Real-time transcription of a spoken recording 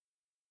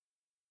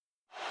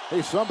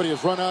Hey, somebody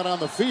has run out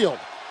on the field.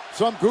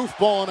 Some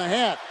goofball in a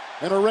hat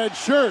and a red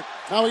shirt.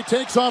 Now he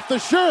takes off the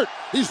shirt.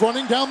 He's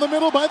running down the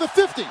middle by the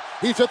 50.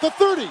 He's at the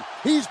 30.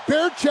 He's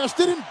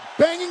bare-chested and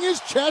banging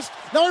his chest.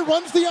 Now he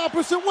runs the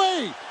opposite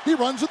way. He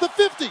runs at the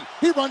 50.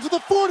 He runs at the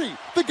 40.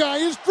 The guy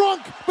is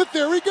drunk, but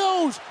there he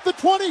goes. The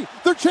 20.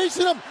 They're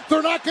chasing him.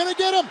 They're not going to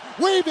get him.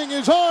 Waving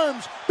his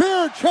arms,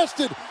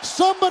 bare-chested.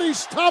 Somebody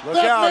stop Look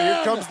that out. man.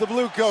 Here comes the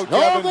blue coat, Oh,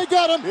 Kevin. they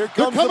got him. Here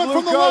They're comes coming the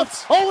from blue the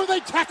coats. left. Oh, and they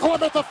tackle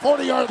him at the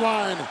 40-yard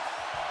line.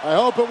 I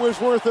hope it was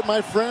worth it,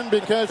 my friend,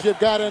 because you've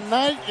got a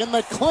night in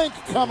the clink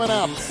coming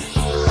up.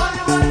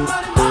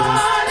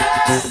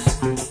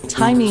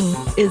 Timing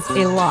is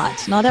a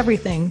lot, not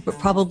everything, but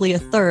probably a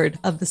third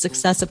of the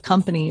success of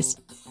companies.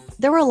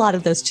 There were a lot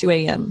of those 2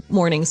 a.m.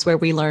 mornings where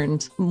we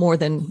learned more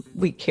than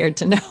we cared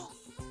to know.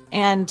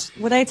 And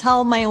what I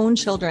tell my own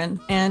children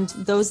and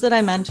those that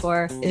I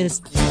mentor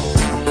is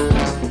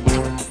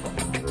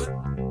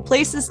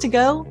places to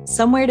go,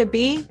 somewhere to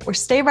be, or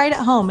stay right at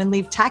home and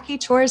leave tacky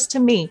chores to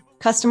me.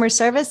 Customer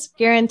service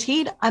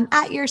guaranteed. I'm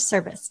at your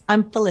service.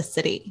 I'm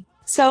Felicity.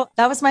 So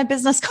that was my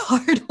business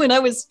card when I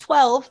was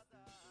 12.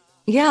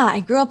 Yeah, I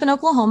grew up in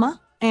Oklahoma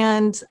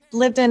and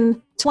lived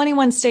in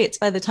 21 states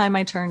by the time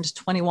I turned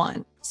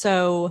 21.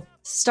 So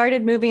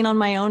started moving on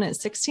my own at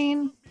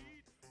 16.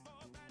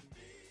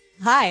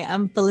 Hi,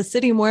 I'm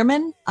Felicity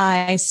Moorman.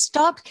 I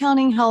stopped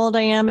counting how old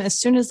I am as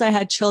soon as I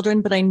had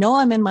children, but I know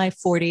I'm in my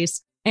 40s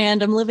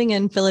and I'm living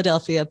in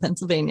Philadelphia,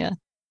 Pennsylvania.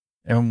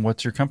 And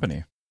what's your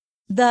company?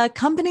 The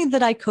company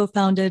that I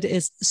co-founded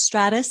is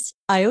Stratus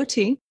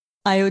IoT,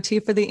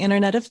 IoT for the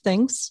Internet of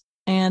Things,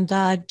 and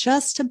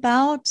just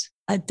about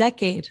a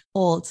decade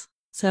old.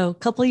 So a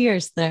couple of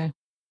years there.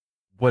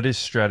 What is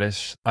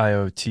Stratus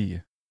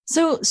IoT?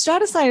 So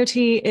Stratus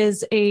IoT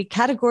is a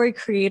category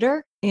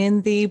creator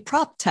in the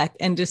prop tech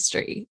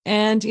industry.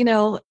 And,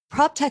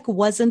 prop tech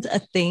wasn't a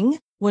thing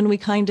when we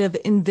kind of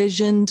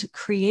envisioned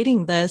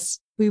creating this.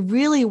 We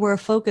really were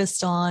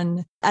focused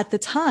on, at the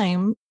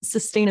time,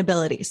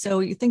 sustainability.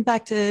 So you think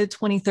back to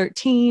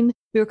 2013,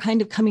 we were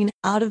kind of coming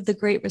out of the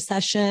Great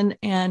Recession,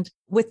 and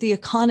with the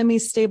economy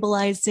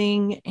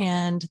stabilizing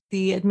and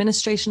the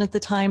administration at the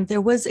time,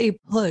 there was a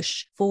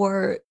push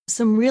for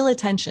some real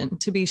attention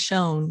to be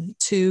shown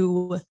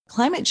to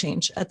climate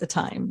change at the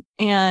time.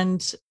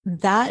 And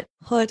that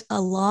put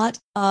a lot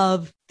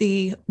of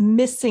the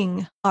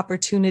missing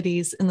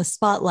opportunities in the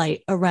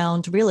spotlight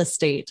around real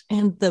estate.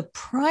 And the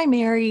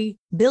primary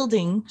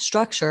building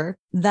structure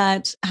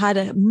that had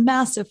a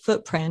massive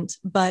footprint,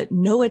 but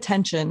no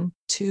attention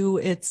to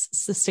its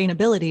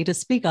sustainability to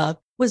speak of,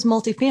 was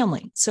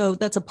multifamily. So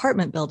that's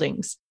apartment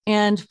buildings.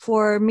 And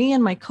for me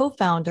and my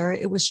co-founder,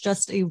 it was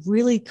just a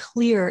really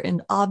clear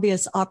and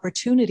obvious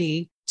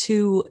opportunity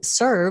to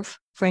serve,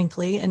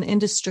 frankly, an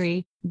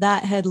industry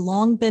that had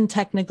long been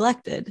tech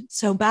neglected.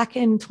 So back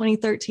in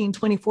 2013,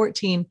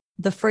 2014,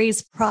 the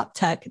phrase prop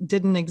tech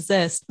didn't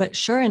exist, but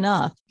sure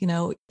enough,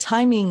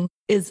 timing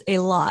is a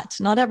lot,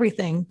 not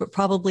everything, but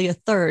probably a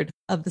third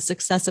of the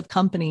success of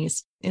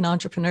companies in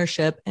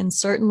entrepreneurship. And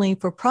certainly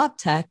for prop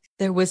tech,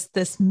 there was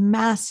this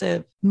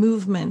massive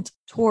movement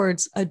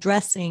towards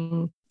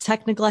addressing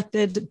tech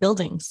neglected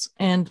buildings,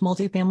 and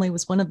multifamily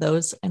was one of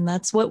those. And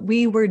that's what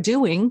we were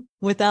doing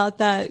without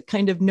that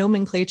kind of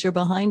nomenclature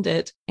behind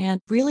it, and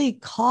really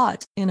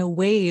caught in a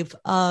wave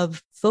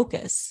of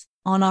focus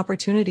on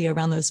opportunity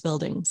around those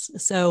buildings.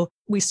 So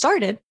we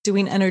started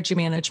doing energy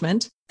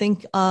management.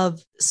 Think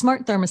of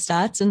smart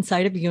thermostats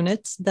inside of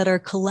units that are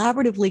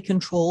collaboratively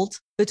controlled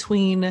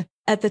between,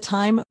 at the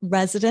time,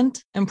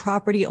 resident and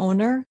property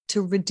owner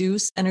to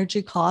reduce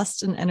energy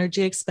costs and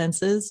energy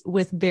expenses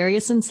with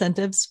various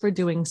incentives for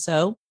doing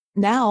so.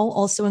 Now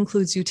also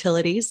includes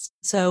utilities.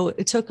 So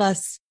it took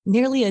us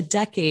nearly a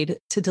decade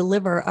to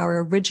deliver our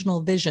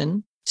original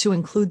vision to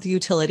include the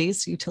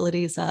utilities.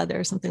 There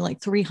are something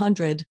like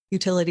 300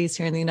 utilities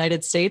here in the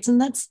United States, and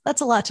that's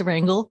a lot to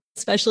wrangle,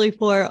 especially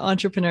for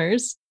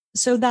entrepreneurs.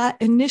 So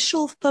that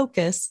initial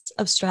focus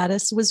of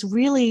Stratus was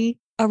really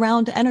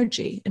around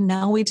energy. And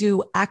now we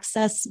do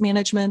access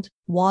management,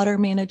 water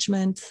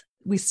management.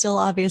 We still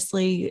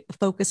obviously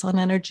focus on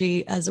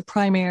energy as a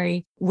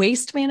primary,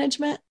 waste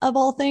management of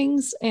all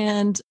things.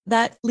 And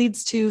that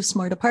leads to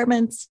smart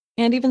apartments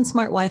and even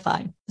smart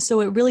Wi-Fi.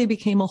 So it really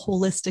became a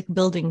holistic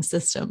building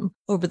system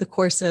over the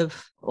course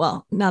of,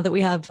 now that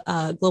we have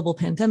a global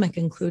pandemic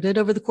included,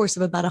 over the course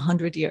of about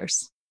 100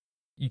 years.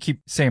 You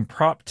keep saying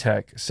prop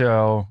tech.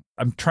 So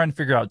I'm trying to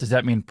figure out, does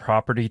that mean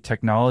property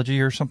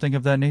technology or something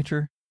of that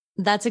nature?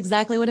 That's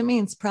exactly what it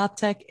means. Prop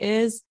tech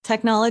is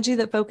technology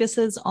that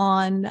focuses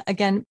on,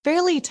 again,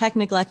 fairly tech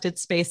neglected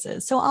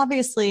spaces. So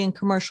obviously in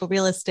commercial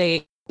real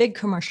estate, big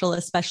commercial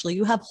especially,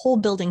 you have whole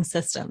building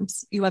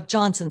systems. You have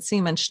Johnson,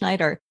 Siemens,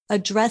 Schneider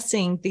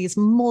addressing these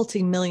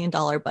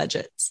multi-million-dollar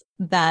budgets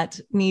that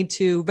need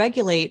to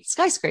regulate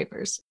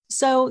skyscrapers.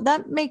 So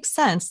that makes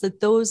sense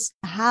that those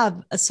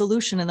have a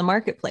solution in the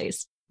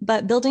marketplace.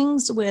 But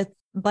buildings with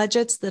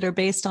budgets that are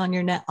based on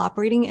your net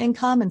operating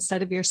income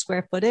instead of your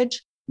square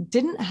footage,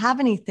 didn't have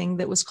anything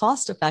that was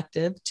cost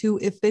effective to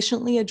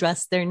efficiently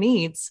address their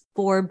needs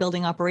for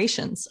building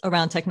operations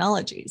around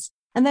technologies.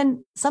 And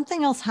then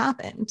something else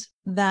happened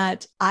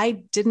that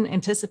I didn't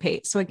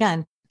anticipate. So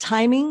again,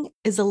 timing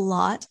is a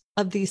lot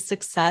of the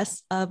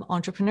success of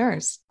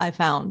entrepreneurs, I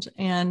found.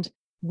 And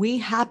we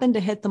happened to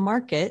hit the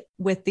market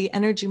with the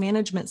energy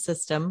management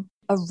system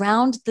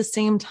around the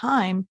same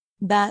time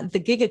that the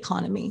gig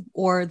economy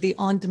or the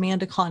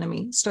on-demand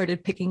economy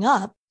started picking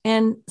up.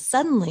 And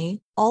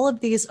suddenly, all of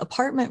these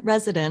apartment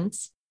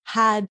residents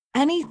had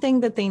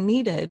anything that they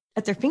needed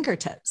at their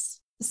fingertips.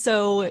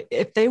 So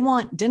if they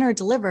want dinner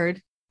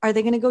delivered, are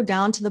they going to go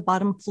down to the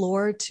bottom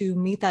floor to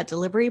meet that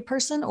delivery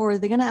person, or are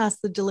they going to ask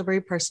the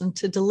delivery person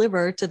to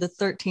deliver to the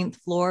 13th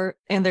floor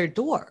and their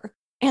door?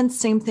 And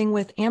same thing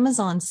with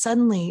Amazon.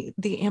 Suddenly,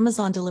 the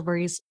Amazon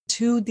deliveries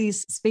to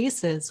these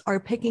spaces are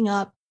picking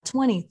up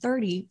 20,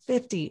 30,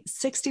 50,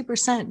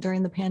 60%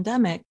 during the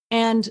pandemic.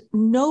 And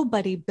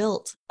nobody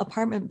built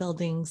apartment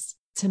buildings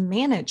to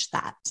manage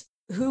that.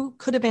 Who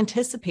could have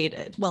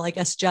anticipated? Well, I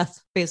guess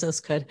Jeff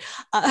Bezos could,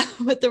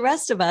 but the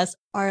rest of us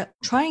are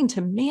trying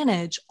to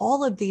manage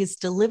all of these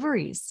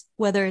deliveries,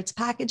 whether it's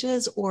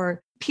packages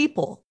or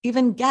people,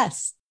 even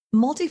guests.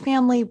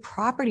 Multifamily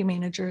property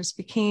managers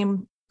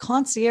became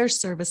concierge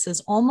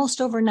services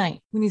almost overnight.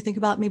 When you think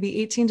about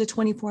maybe 18 to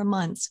 24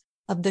 months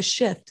of the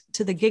shift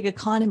to the gig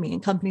economy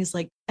and companies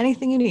like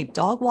anything you need,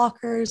 dog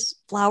walkers,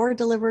 flower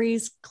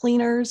deliveries,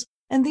 cleaners,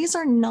 and these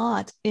are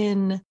not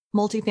in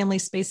multifamily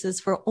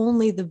spaces for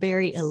only the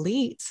very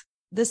elite.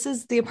 This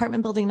is the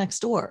apartment building next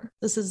door.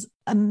 This is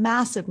a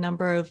massive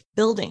number of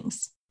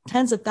buildings,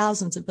 tens of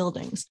thousands of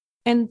buildings.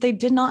 And they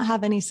did not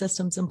have any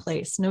systems in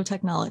place, no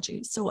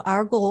technology. So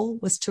our goal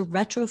was to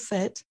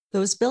retrofit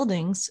those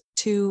buildings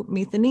to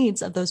meet the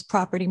needs of those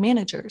property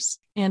managers.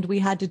 And we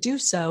had to do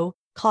so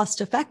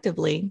cost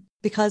effectively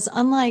because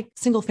unlike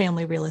single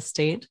family real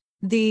estate,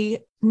 the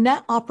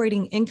net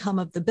operating income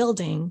of the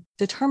building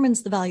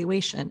determines the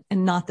valuation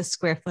and not the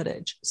square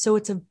footage. So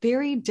it's a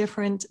very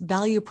different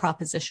value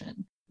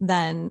proposition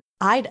than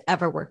I'd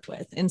ever worked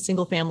with in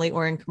single family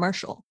or in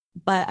commercial.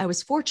 But I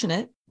was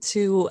fortunate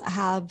to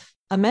have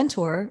a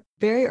mentor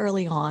very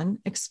early on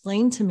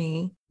explain to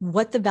me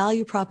what the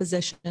value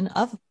proposition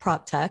of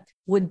prop tech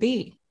would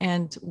be.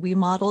 And we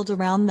modeled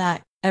around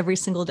that every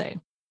single day.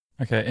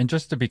 Okay. And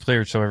just to be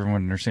clear, so everyone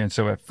understands.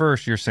 So at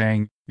first you're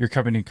saying your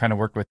company kind of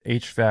worked with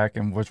HVAC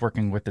and was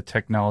working with the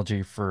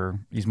technology for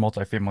these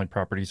multifamily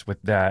properties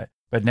with that.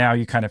 But now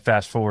you kind of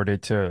fast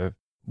forwarded to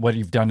what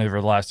you've done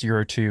over the last year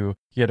or two.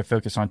 You had to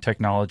focus on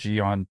technology,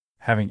 on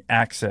having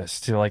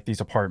access to like these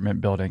apartment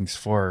buildings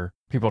for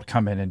people to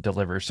come in and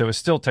deliver. So it's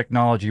still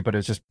technology, but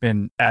it's just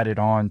been added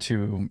on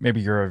to maybe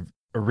your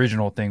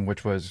original thing,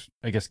 which was,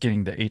 I guess,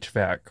 getting the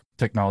HVAC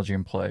technology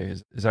in play.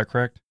 Is that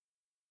correct?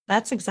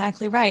 That's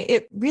exactly right.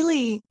 It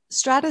really,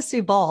 Stratus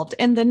evolved,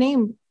 and the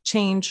name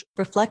change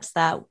reflects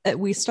that.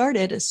 We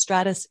started as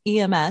Stratus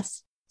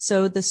EMS,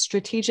 so the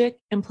Strategic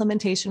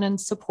Implementation and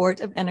Support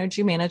of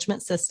Energy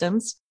Management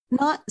Systems.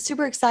 Not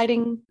super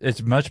exciting.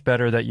 It's much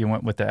better that you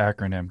went with the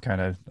acronym, kind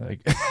of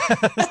like,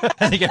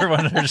 I think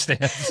everyone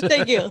understands.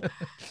 Thank you.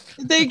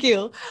 Thank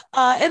you.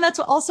 And that's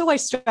also why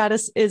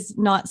Stratus is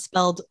not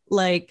spelled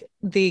like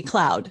the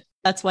cloud.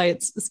 That's why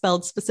it's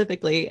spelled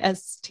specifically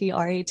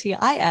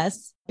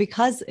STRATIS,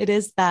 because it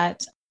is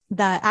that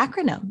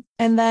acronym.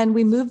 And then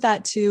we moved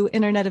that to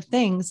Internet of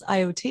Things,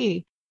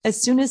 IoT,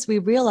 as soon as we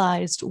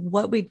realized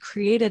what we'd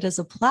created as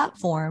a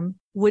platform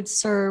would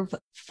serve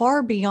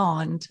far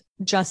beyond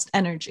just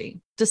energy.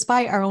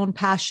 Despite our own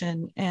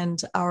passion and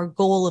our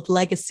goal of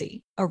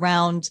legacy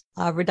around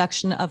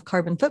reduction of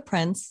carbon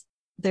footprints,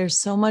 there's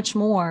so much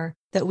more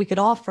that we could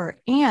offer.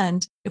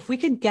 And if we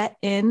could get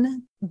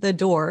in the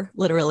door,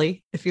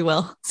 literally, if you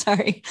will,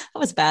 sorry, that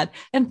was bad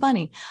and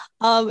funny.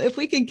 If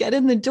we could get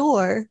in the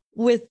door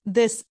with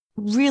this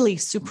really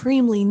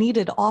supremely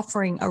needed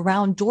offering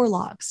around door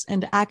locks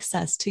and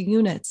access to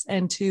units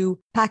and to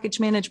package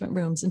management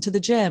rooms and to the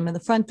gym and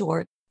the front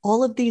door,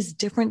 all of these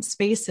different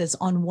spaces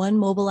on one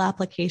mobile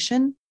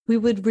application, we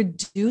would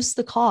reduce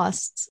the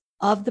costs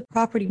of the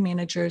property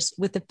managers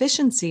with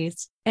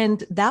efficiencies.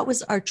 And that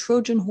was our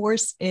Trojan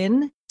horse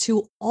in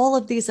to all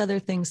of these other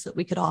things that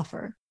we could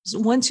offer. So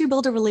once you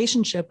build a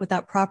relationship with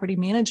that property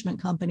management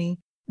company,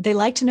 they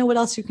like to know what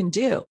else you can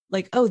do.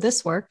 Like, oh,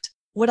 this worked.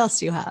 What else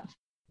do you have?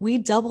 We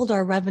doubled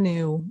our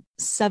revenue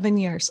 7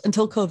 years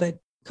until COVID.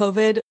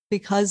 COVID,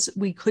 because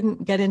we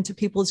couldn't get into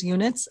people's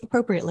units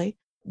appropriately,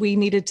 we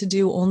needed to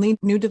do only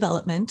new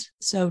development,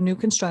 so new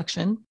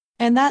construction.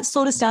 And that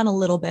slowed us down a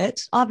little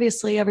bit.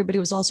 Obviously, everybody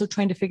was also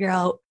trying to figure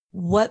out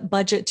what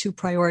budget to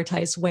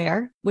prioritize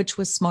where, which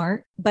was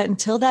smart. But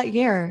until that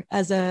year,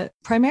 as a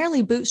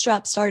primarily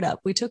bootstrap startup,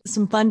 we took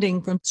some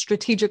funding from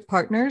strategic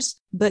partners.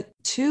 But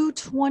to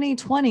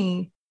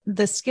 2020,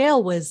 the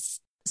scale was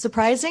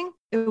surprising.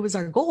 It was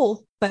our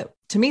goal, but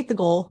to meet the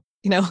goal,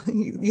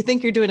 you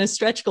think you're doing a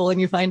stretch goal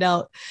and you find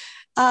out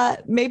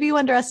maybe you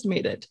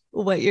underestimated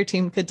what your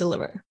team could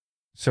deliver.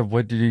 So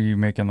what did you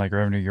make in like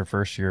revenue your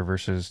first year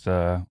versus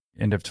the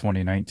end of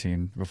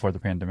 2019 before the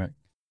pandemic?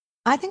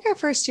 I think our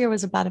first year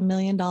was about $1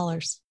 million.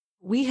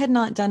 We had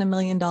not done $1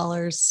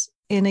 million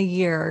in a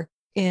year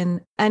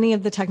in any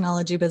of the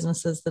technology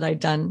businesses that I'd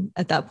done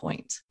at that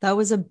point. That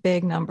was a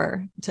big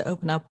number to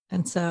open up.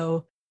 And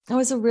so it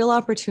was a real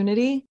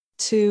opportunity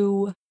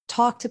to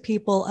talk to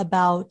people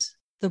about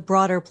the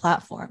broader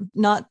platform,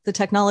 not the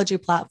technology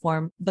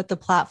platform, but the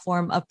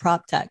platform of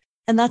prop tech.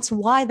 And that's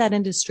why that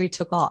industry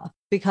took off,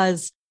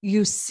 because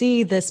you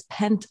see this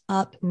pent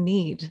up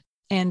need.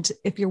 And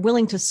if you're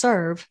willing to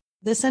serve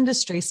this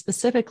industry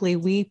specifically,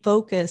 we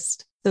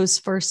focused those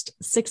first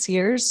 6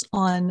 years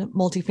on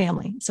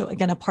multifamily. So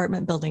again,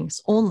 apartment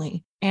buildings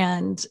only.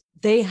 And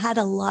they had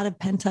a lot of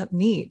pent up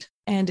need.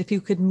 And if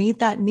you could meet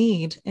that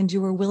need and you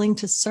were willing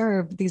to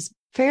serve these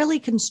fairly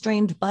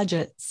constrained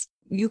budgets,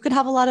 you could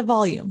have a lot of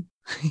volume.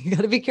 You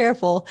got to be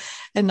careful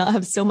and not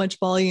have so much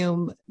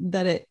volume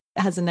that it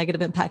has a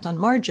negative impact on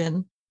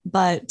margin.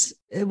 But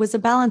it was a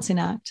balancing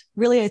act.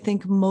 Really, I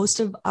think most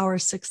of our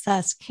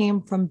success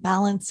came from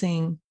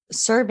balancing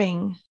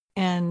serving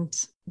and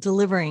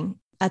delivering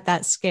at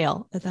that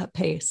scale, at that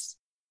pace.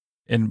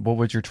 And what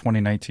was your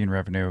 2019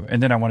 revenue?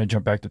 And then I want to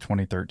jump back to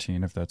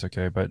 2013, if that's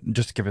okay, but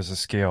just give us a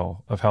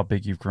scale of how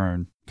big you've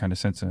grown kind of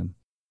since then.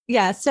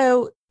 Yeah.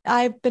 So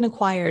I've been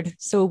acquired,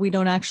 so we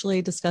don't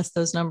actually discuss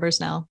those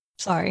numbers now.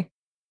 Sorry.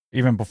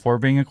 Even before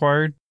being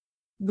acquired?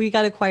 We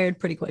got acquired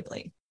pretty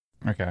quickly.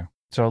 Okay.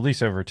 So at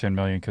least over 10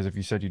 million, because if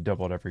you said you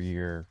doubled every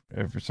year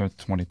ever since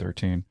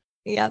 2013.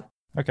 Yep.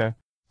 Okay.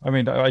 I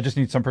mean, I just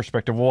need some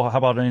perspective. Well, how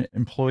about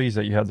employees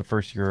that you had the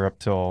first year up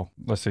till,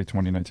 let's say,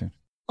 2019?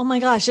 Oh my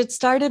gosh, it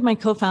started my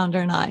co-founder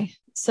and I.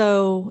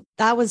 So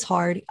that was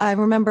hard. I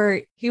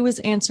remember he was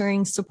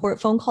answering support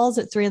phone calls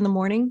at 3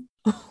 a.m.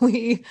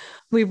 We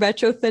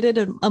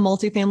retrofitted a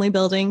multifamily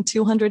building,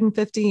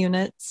 250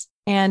 units.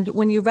 And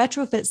when you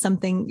retrofit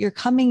something, you're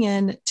coming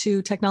in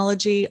to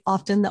technology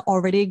often that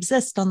already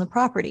exists on the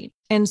property.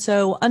 And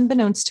so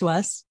unbeknownst to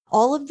us,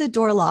 all of the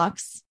door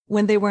locks,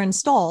 when they were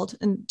installed,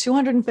 and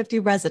 250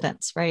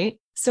 residents, right?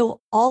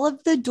 So all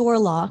of the door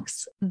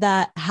locks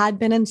that had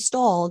been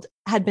installed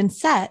had been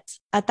set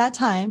at that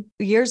time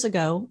years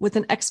ago with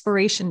an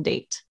expiration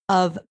date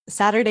of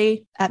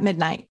Saturday at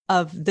midnight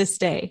of this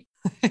day.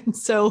 And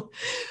so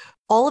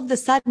all of the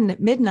sudden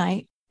at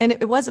midnight, and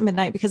it wasn't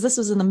midnight because this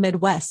was in the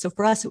Midwest. So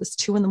for us, it was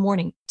 2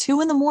 a.m.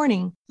 2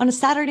 a.m. on a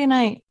Saturday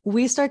night,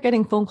 we start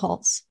getting phone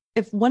calls.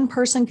 If one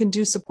person can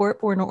do support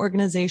for an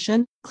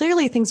organization,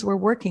 clearly things were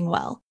working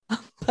well.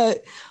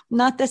 But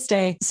not this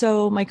day.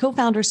 So my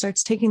co-founder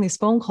starts taking these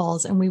phone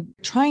calls and we're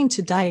trying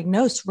to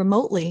diagnose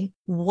remotely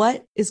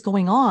what is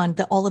going on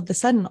that all of a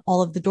sudden,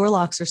 all of the door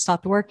locks are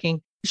stopped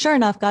working. Sure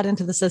enough, got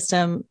into the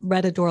system,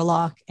 read a door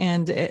lock,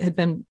 and it had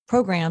been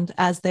programmed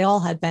as they all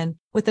had been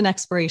with an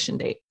expiration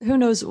date. Who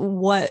knows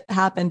what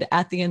happened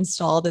at the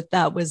install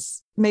that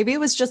was, maybe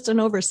it was just an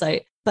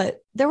oversight,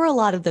 but there were a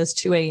lot of those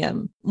 2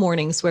 a.m.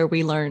 mornings where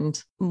we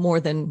learned more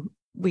than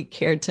we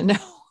cared to know.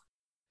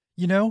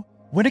 You know,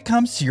 when it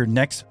comes to your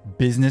next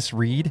business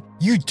read,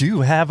 you do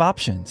have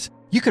options.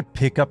 You could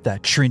pick up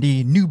that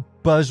trendy, new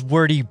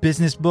buzzwordy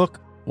business book,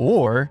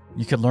 or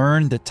you could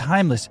learn the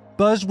timeless,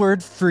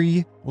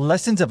 buzzword-free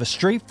Lessons of a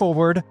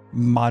Straightforward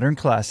Modern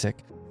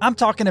Classic. I'm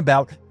talking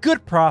about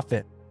Good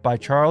Profit by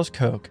Charles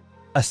Koch,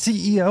 a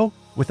CEO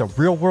with a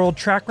real-world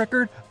track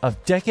record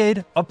of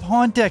decade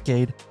upon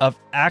decade of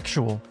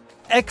actual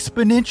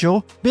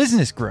exponential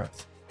business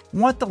growth.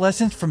 Want the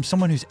lessons from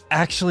someone who's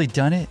actually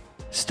done it?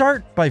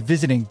 Start by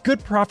visiting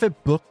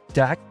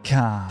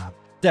goodprofitbook.com.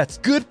 That's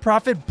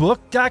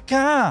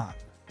goodprofitbook.com.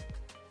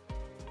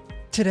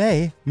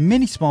 Today,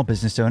 many small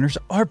business owners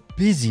are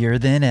busier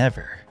than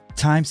ever.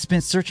 Time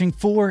spent searching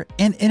for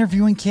and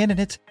interviewing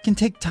candidates can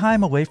take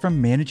time away from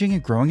managing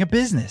and growing a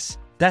business.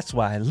 That's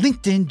why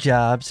LinkedIn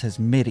Jobs has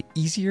made it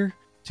easier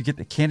to get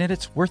the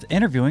candidates worth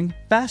interviewing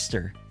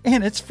faster.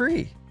 And it's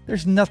free.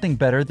 There's nothing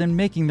better than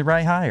making the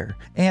right hire.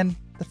 And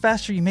the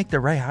faster you make the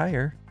right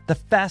hire, the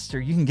faster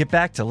you can get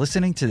back to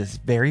listening to this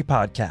very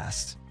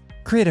podcast.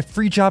 Create a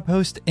free job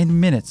post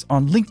in minutes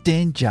on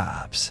LinkedIn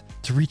Jobs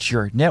to reach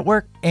your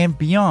network and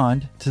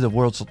beyond to the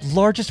world's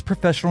largest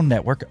professional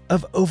network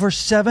of over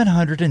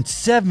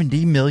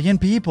 770 million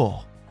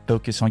people.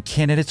 Focus on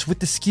candidates with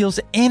the skills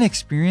and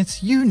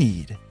experience you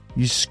need.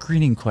 Use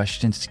screening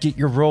questions to get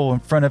your role in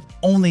front of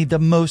only the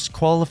most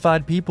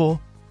qualified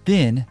people.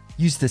 Then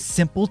use the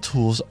simple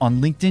tools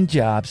on LinkedIn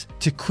Jobs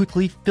to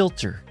quickly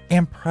filter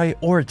and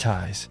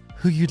prioritize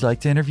who you'd like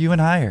to interview and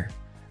hire.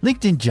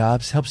 LinkedIn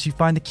Jobs helps you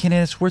find the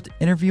candidates worth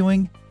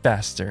interviewing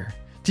faster.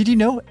 Did you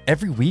know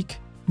every week,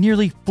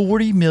 nearly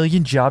 40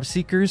 million job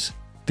seekers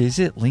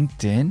visit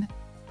LinkedIn?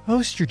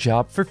 Post your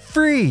job for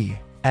free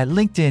at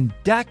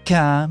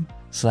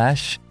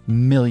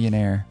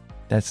linkedin.com/millionaire.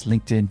 That's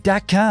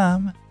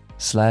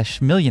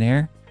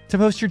linkedin.com/millionaire to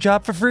post your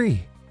job for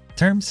free.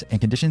 Terms and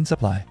conditions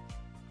apply.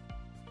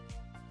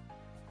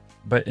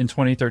 But in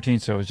 2013,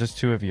 so it was just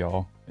 2 of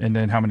y'all. And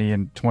then how many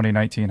in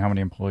 2019? How many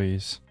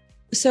employees?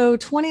 So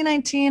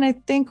 2019, I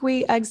think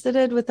we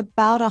exited with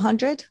about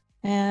 100.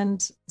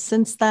 And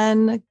since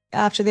then,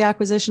 after the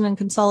acquisition and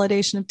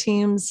consolidation of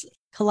teams,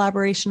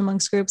 collaboration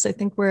amongst groups. I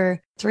think we're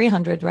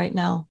 300 right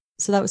now.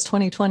 So that was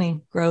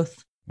 2020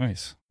 growth.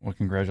 Nice. Well,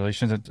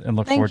 congratulations, and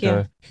look Thank forward you.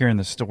 to hearing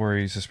the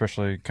stories,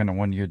 especially kind of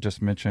one you had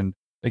just mentioned.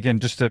 Again,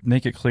 just to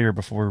make it clear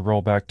before we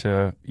roll back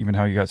to even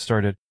how you got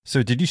started.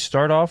 So did you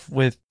start off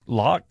with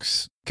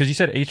locks? Because you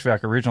said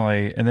HVAC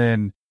originally, and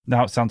then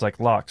now it sounds like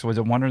locks. Was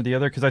it one or the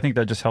other? Because I think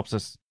that just helps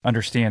us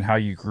understand how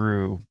you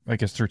grew, I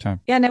guess, through time.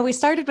 Yeah, no, we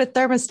started with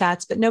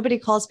thermostats, but nobody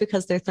calls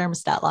because their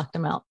thermostat locked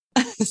them out.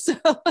 So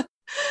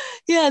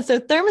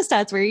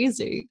thermostats were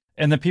easy.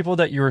 And the people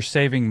that you were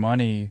saving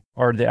money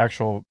are the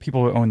actual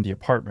people who own the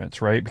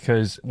apartments, right?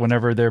 Because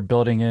whenever they're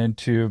building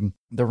into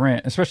the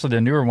rent, especially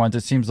the newer ones,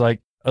 it seems like,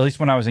 at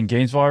least when I was in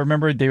Gainesville, I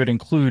remember they would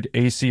include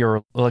AC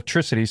or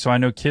electricity. So I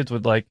know kids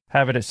would like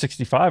have it at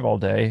 65 all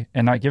day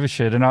and not give a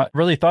shit. And I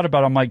really thought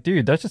about it. I'm like,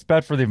 dude, that's just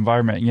bad for the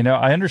environment. You know,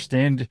 I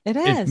understand It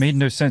is. it made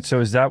no sense. So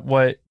is that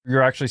what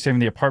you're actually saving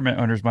the apartment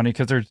owners money?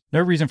 Because there's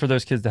no reason for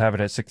those kids to have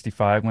it at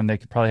 65 when they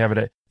could probably have it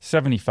at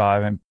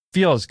 75 and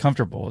feel as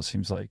comfortable, it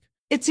seems like.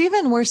 It's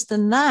even worse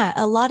than that.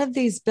 A lot of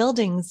these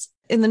buildings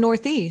in the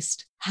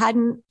Northeast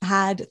hadn't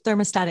had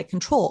thermostatic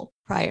control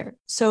prior.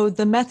 So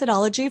the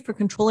methodology for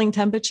controlling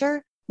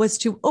temperature was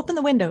to open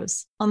the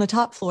windows on the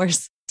top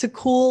floors to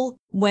cool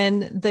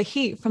when the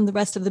heat from the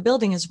rest of the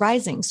building is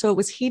rising. So it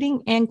was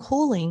heating and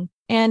cooling.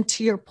 And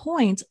to your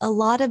point, a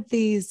lot of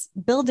these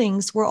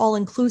buildings were all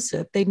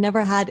inclusive. They'd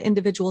never had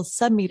individual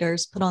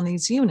submeters put on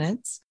these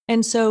units.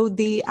 And so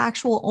the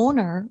actual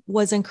owner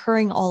was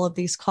incurring all of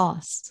these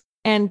costs.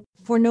 And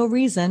for no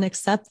reason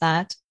except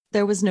that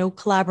there was no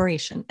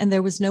collaboration and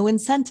there was no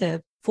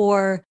incentive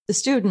for the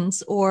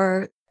students.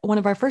 Or one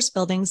of our first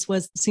buildings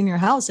was senior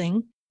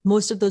housing.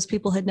 Most of those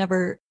people had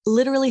never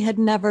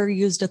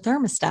used a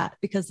thermostat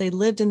because they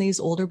lived in these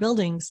older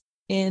buildings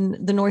in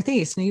the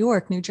Northeast, New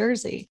York, New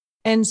Jersey.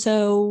 And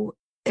so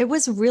it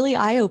was really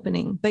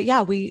eye-opening. But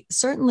yeah,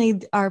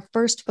 our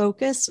first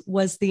focus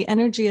was the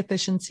energy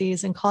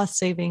efficiencies and cost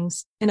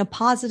savings in a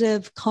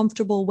positive,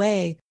 comfortable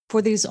way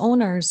for these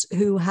owners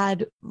who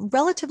had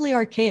relatively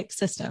archaic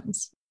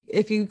systems.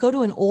 If you go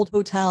to an old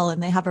hotel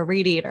and they have a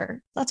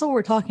radiator, that's what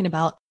we're talking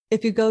about.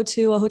 If you go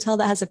to a hotel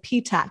that has a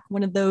PTAC,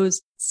 one of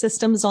those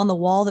systems on the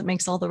wall that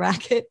makes all the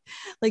racket,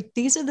 like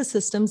these are the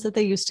systems that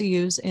they used to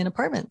use in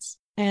apartments.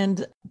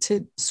 And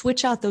to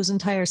switch out those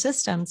entire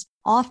systems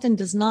often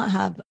does not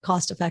have a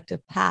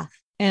cost-effective path.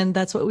 And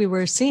that's what we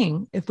were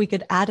seeing. If we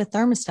could add a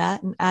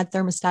thermostat and add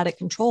thermostatic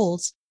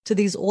controls to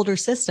these older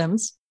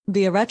systems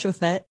via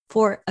retrofit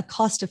for a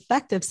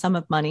cost-effective sum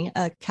of money,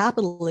 a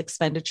capital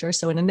expenditure,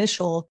 so an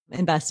initial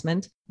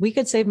investment, we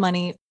could save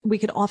money. We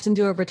could often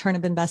do a return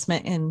of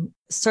investment in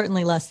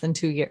certainly less than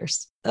 2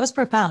 years. That was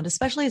profound,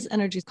 especially as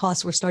energy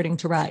costs were starting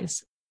to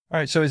rise. All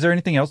right. So is there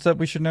anything else that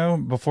we should know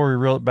before we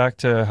reel it back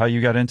to how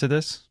you got into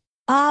this?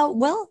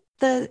 Well,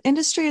 the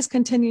industry is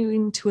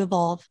continuing to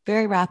evolve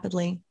very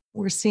rapidly.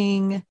 We're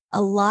seeing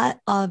a lot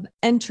of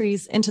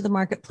entries into the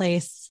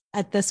marketplace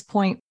at this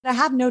point. I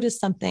have noticed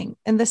something,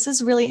 and this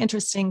is really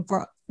interesting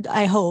for,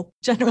 I hope,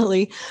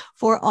 generally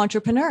for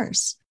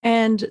entrepreneurs.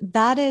 And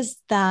that is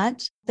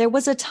that there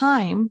was a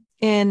time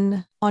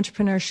in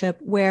entrepreneurship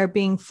where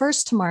being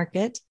first to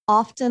market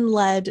often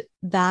led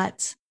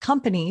that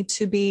company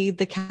to be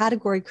the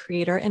category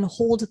creator and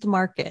hold the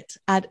market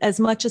at as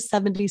much as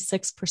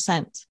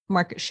 76%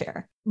 market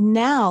share.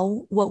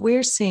 Now, what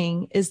we're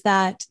seeing is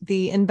that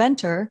the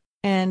inventor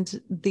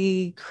and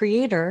the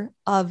creator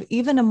of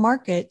even a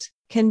market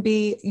can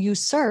be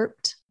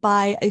usurped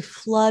by a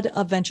flood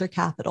of venture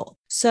capital.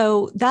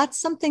 So that's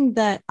something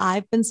that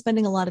I've been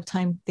spending a lot of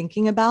time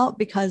thinking about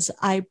because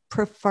I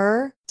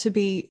prefer, to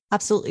be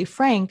absolutely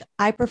frank,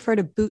 I prefer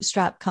to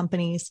bootstrap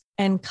companies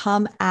and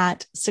come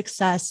at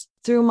success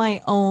through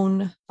my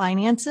own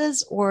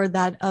finances or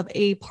that of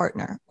a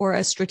partner or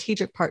a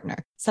strategic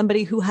partner,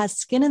 somebody who has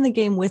skin in the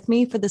game with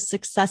me for the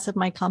success of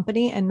my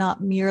company and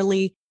not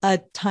merely a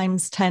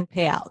times 10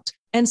 payout.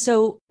 And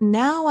so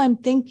now I'm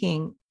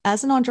thinking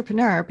as an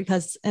entrepreneur,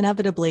 because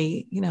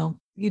inevitably,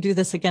 you do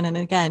this again and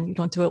again, you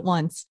don't do it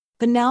once.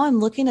 But now I'm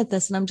looking at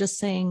this and I'm just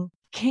saying,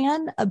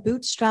 can a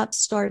bootstrap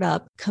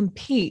startup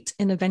compete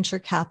in a venture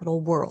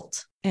capital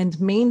world and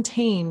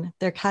maintain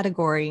their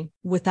category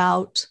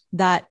without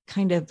that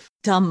kind of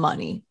dumb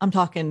money? I'm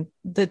talking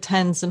the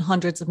tens and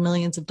hundreds of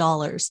millions of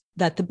dollars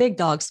that the big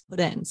dogs put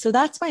in. So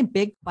that's my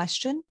big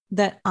question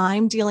that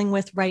I'm dealing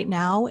with right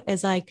now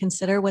as I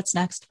consider what's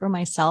next for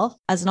myself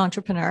as an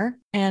entrepreneur.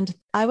 And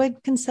I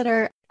would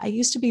consider, I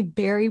used to be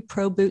very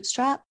pro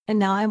bootstrap, and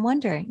now I'm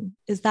wondering,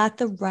 is that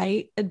the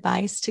right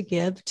advice to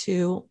give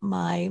to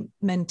my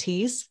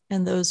mentees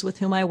and those with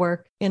whom I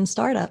work in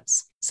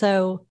startups?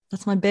 So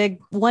that's my big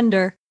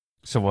wonder.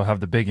 So we'll have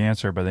the big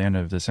answer by the end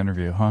of this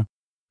interview, huh?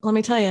 Let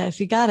me tell you, if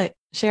you got it,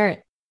 share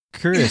it.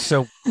 Curious.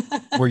 So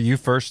were you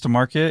first to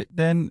market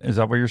then? Is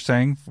that what you're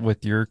saying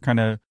with your kind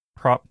of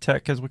prop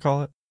tech, as we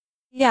call it?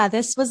 Yeah,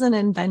 this was an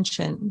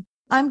invention.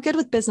 I'm good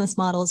with business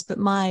models, but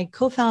my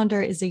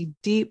co-founder is a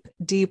deep,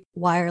 deep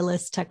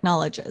wireless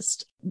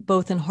technologist,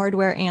 both in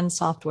hardware and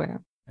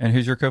software. And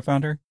who's your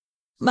co-founder?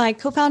 My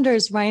co-founder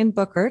is Ryan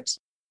Bookert.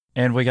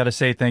 And we got to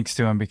say thanks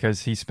to him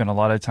because he spent a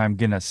lot of time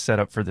getting us set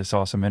up for this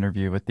awesome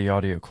interview with the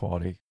audio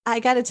quality. I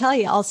got to tell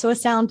you, also a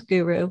sound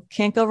guru.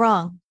 Can't go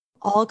wrong.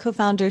 All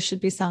co-founders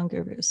should be sound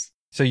gurus.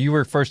 So you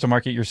were first to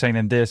market, you're saying,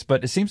 in this,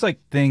 but it seems like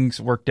things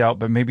worked out,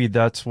 but maybe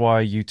that's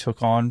why you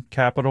took on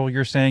capital,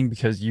 you're saying,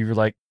 because you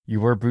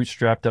were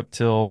bootstrapped up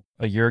till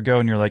a year ago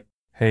and you're like,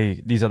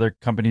 hey, these other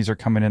companies are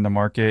coming in the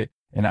market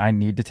and I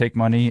need to take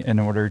money in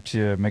order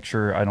to make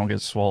sure I don't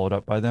get swallowed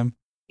up by them.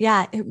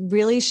 Yeah, it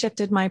really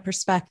shifted my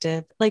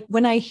perspective. Like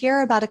when I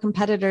hear about a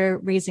competitor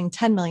raising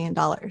 $10 million,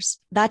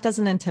 that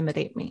doesn't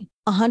intimidate me.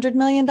 $100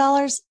 million,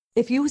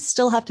 if you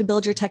still have to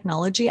build your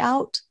technology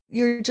out,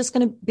 you're just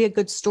going to be a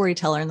good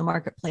storyteller in the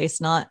marketplace,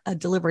 not a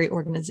delivery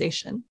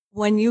organization.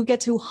 When you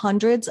get to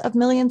hundreds of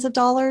millions of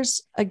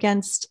dollars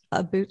against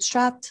a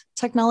bootstrapped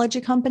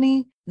technology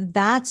company,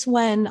 that's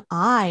when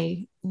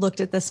I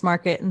looked at this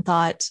market and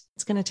thought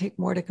it's going to take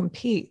more to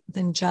compete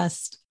than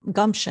just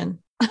gumption.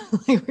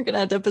 We're going to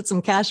have to put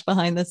some cash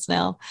behind this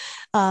now.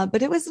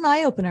 But it was an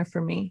eye opener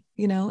for me.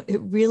 It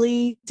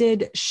really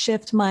did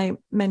shift my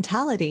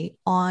mentality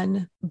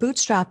on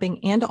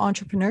bootstrapping and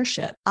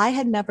entrepreneurship. I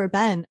had never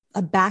been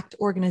a backed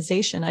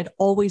organization. I'd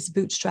always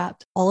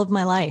bootstrapped all of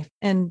my life.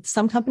 And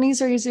some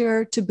companies are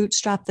easier to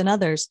bootstrap than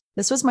others.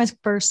 This was my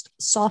first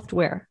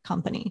software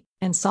company,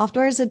 and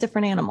software is a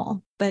different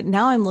animal. But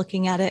now I'm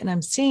looking at it and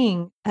I'm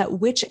seeing at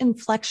which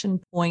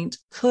inflection point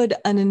could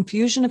an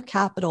infusion of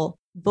capital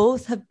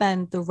both have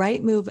been the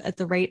right move at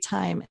the right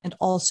time and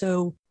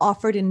also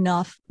offered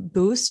enough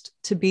boost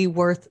to be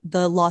worth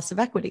the loss of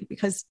equity,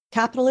 because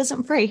capital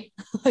isn't free.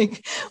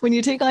 Like when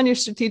you take on your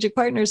strategic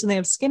partners and they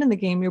have skin in the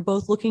game, you're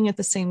both looking at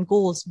the same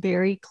goals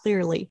very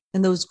clearly.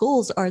 And those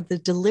goals are the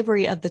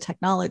delivery of the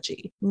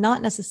technology,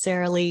 not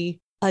necessarily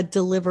a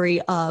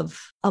delivery of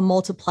a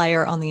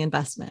multiplier on the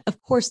investment.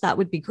 Of course, that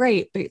would be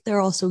great, but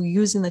they're also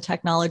using the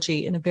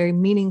technology in a very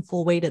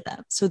meaningful way to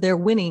them. So they're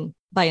winning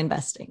by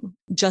investing,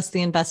 just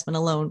the investment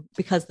alone,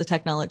 because the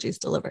technology is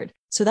delivered.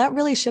 So that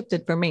really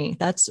shifted for me.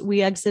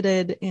 We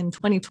exited in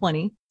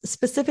 2020,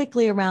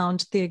 specifically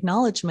around the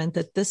acknowledgement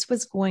that this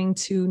was going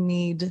to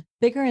need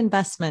bigger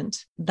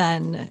investment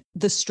than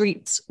the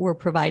streets were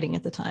providing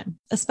at the time,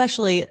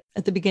 especially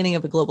at the beginning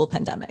of a global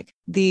pandemic.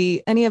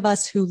 Any of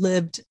us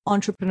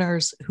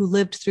entrepreneurs who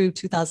lived through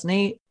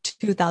 2008,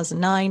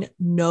 2009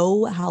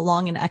 know how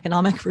long an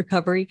economic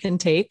recovery can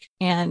take.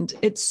 And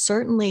it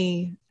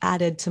certainly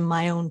added to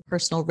my own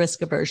personal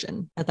risk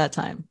aversion at that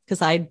time,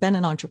 because I'd been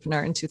an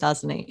entrepreneur in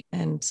 2008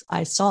 and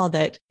I saw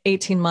that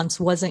 18 months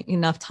wasn't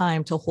enough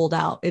time to hold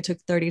out. It took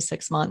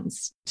 36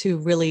 months to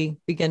really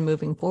begin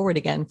moving forward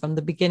again from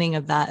the beginning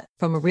of that,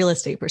 from a real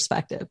estate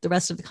perspective. The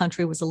rest of the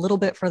country was a little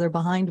bit further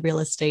behind real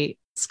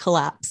estate's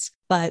collapse.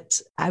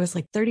 But I was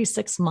like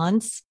 36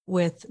 months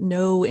with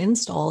no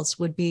installs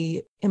would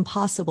be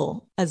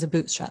impossible as a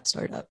bootstrap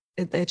startup.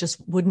 It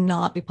just would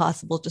not be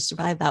possible to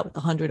survive that with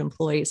 100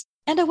 employees.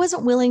 And I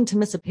wasn't willing to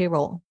miss a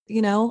payroll.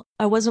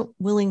 I wasn't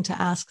willing to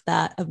ask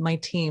that of my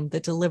team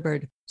that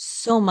delivered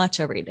so much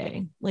every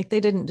day. Like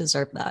they didn't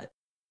deserve that.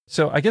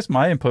 So I guess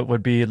my input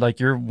would be like,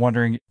 you're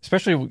wondering,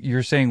 especially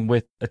you're saying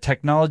with a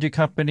technology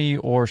company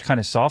or kind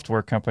of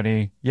software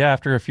company, yeah,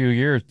 after a few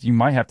years, you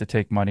might have to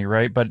take money,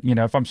 right? But,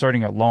 if I'm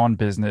starting a lawn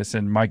business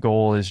and my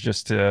goal is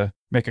just to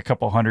make a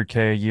couple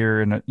 $100K a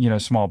year in a,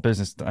 small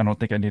business, I don't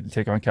think I need to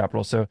take on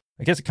capital. So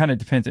I guess it kind of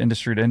depends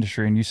industry to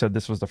industry. And you said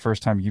this was the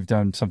first time you've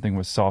done something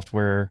with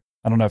software.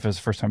 I don't know if it's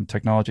the first time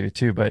technology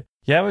too, but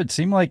yeah, it would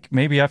seem like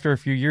maybe after a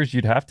few years,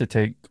 you'd have to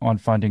take on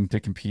funding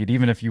to compete,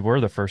 even if you were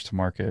the first to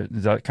market.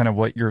 Is that kind of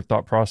what your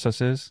thought process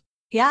is?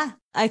 Yeah,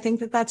 I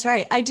think that's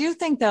right. I do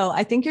think though,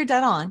 I think you're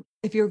dead on.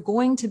 If you're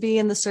going to be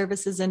in the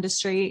services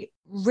industry,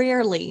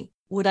 rarely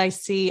would I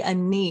see a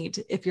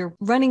need if you're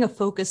running a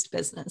focused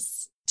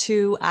business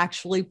to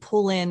actually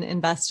pull in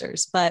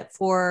investors. But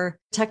for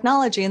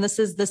technology, and this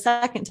is the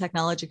second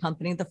technology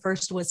company, the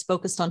first was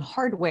focused on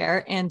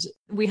hardware. And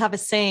we have a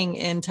saying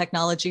in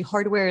technology,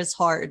 hardware is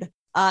hard.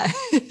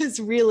 It's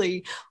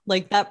really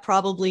like that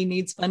probably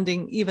needs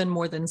funding even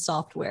more than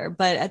software.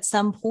 But at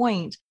some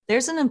point,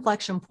 there's an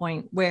inflection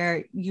point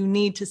where you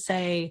need to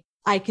say,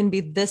 I can be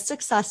this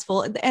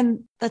successful.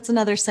 And that's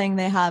another saying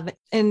they have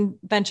in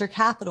venture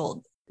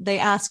capital. They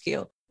ask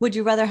you, would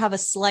you rather have a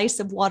slice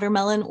of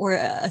watermelon or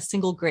a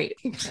single grape?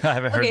 I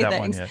haven't heard that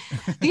one yet.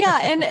 Yeah.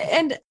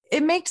 And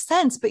it makes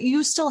sense, but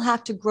you still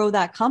have to grow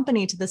that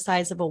company to the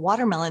size of a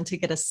watermelon to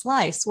get a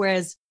slice.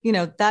 Whereas,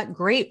 that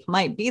grape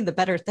might be the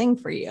better thing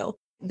for you.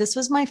 This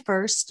was my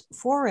first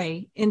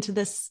foray into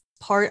this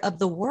part of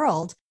the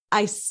world.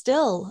 I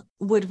still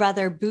would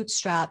rather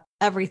bootstrap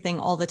everything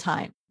all the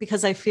time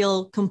because I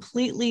feel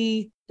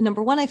completely,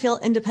 number one, I feel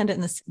independent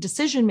in this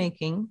decision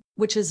making,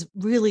 which is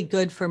really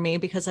good for me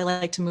because I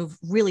like to move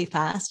really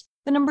fast.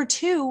 But number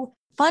two,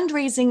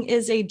 fundraising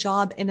is a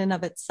job in and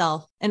of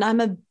itself. And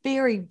I'm a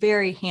very,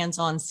 very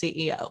hands-on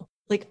CEO.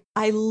 Like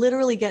I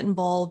literally get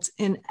involved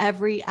in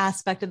every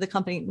aspect of the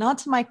company, not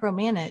to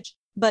micromanage,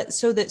 but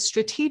so that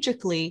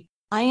strategically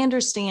I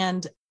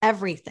understand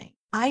everything.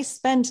 I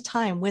spend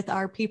time with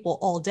our people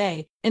all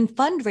day, and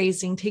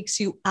fundraising takes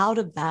you out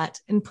of that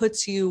and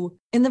puts you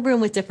in the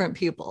room with different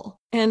people.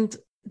 And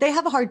they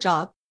have a hard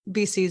job.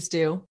 VCs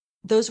do.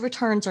 Those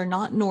returns are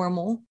not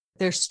normal.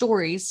 Their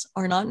stories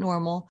are not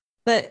normal,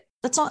 but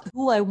that's not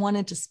who I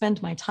wanted to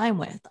spend my time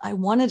with. I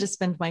wanted to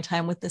spend my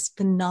time with this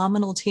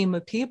phenomenal team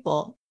of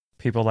people.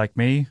 People like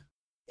me?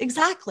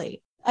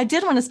 Exactly. I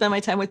did want to spend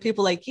my time with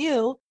people like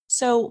you.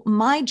 So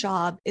my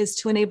job is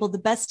to enable the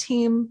best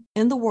team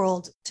in the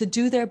world to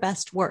do their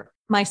best work.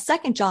 My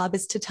second job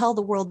is to tell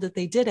the world that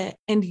they did it.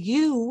 And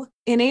you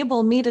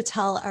enable me to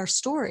tell our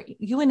story.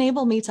 You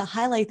enable me to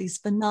highlight these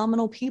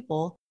phenomenal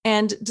people.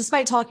 And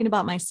despite talking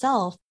about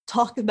myself,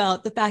 talk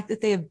about the fact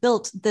that they have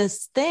built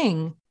this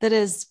thing that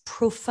is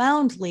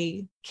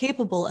profoundly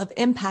capable of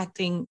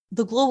impacting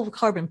the global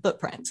carbon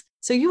footprint.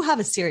 So you have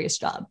a serious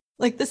job.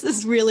 Like, this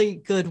is really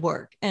good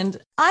work. And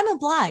I'm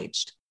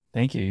obliged.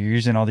 Thank you. You're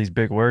using all these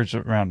big words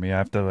around me. I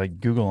have to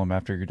Google them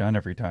after you're done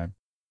every time.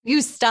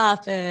 You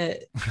stop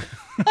it.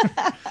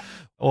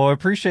 Well, I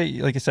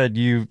appreciate, like I said,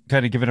 you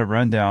kind of given a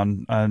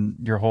rundown on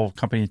your whole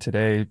company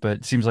today, but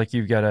it seems like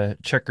you've got a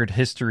checkered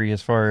history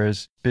as far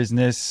as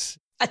business.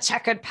 A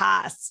checkered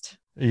past.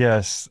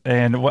 Yes.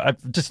 And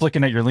just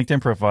looking at your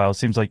LinkedIn profile, it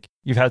seems like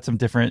you've had some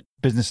different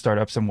business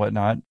startups and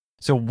whatnot.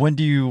 So when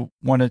do you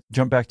want to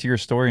jump back to your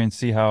story and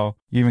see how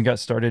you even got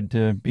started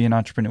to be an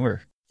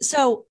entrepreneur?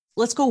 So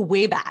let's go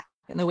way back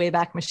in the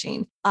Wayback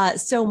Machine.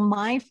 So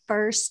my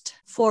first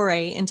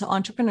foray into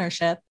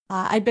entrepreneurship,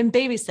 I'd been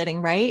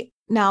babysitting, right?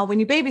 Now, when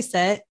you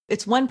babysit,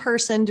 it's one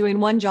person doing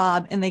one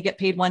job and they get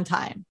paid one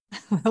time.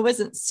 It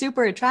wasn't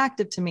super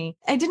attractive to me.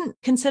 I didn't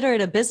consider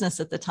it a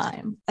business at the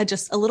time.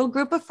 Just a little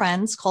group of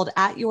friends called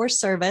At Your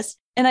Service.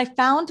 And I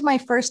found my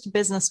first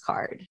business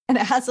card. And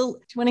it has do you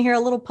want to hear a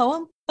little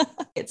poem?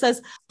 It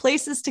says,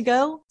 places to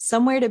go,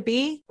 somewhere to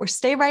be, or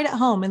stay right at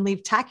home and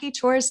leave tacky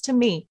chores to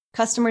me.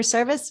 Customer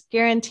service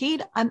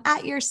guaranteed. I'm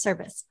at your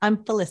service.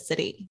 I'm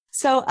Felicity.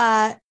 So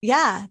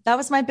yeah, that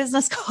was my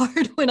business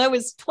card when I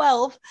was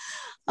 12.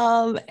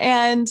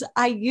 And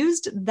I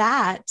used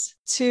that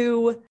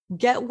to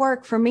get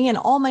work for me and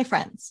all my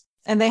friends.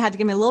 And they had to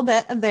give me a little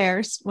bit of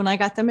theirs when I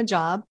got them a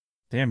job.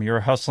 Damn, you were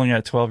hustling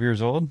at 12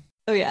 years old?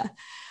 Oh, yeah.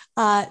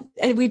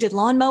 And we did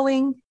lawn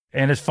mowing.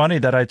 And it's funny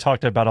that I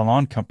talked about a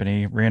lawn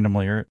company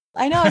randomly.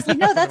 I know. I was like,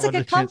 no, that's a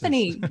good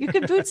company. You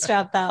could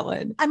bootstrap that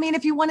one. I mean,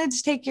 if you wanted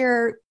to take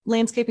your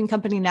landscaping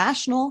company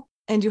national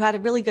and you had a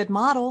really good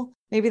model,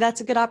 maybe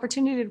that's a good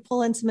opportunity to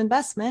pull in some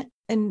investment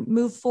and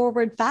move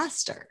forward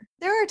faster.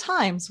 There are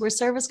times where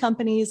service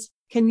companies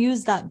can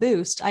use that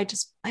boost.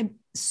 I'm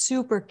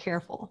super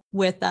careful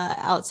with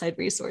outside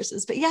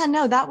resources. But yeah,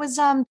 no, that was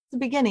the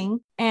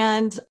beginning.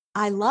 And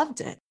I loved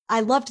it.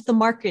 I loved the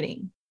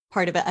marketing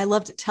part of it. I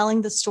loved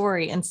telling the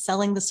story and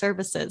selling the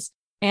services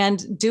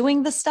and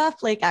doing the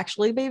stuff like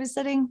actually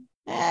babysitting,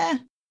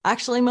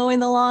 actually mowing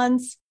the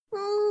lawns,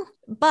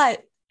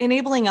 but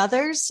enabling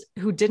others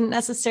who didn't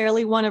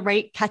necessarily want to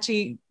write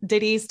catchy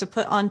ditties to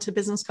put onto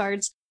business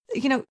cards.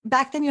 You know,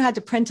 back then you had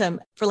to print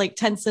them for like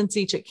 10 cents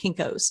each at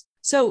Kinko's.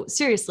 So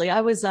seriously, I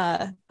was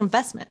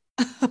investment,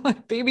 my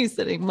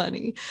babysitting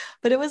money,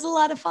 but it was a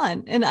lot of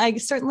fun. And I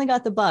certainly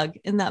got the bug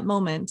in that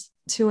moment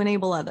to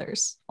enable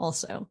others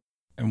also.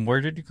 And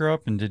where did you grow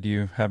up and did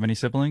you have any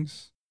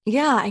siblings?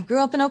 Yeah, I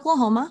grew up in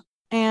Oklahoma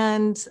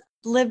and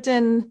lived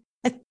in,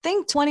 I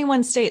think,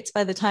 21 states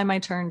by the time I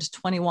turned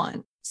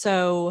 21.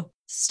 So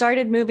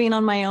started moving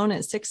on my own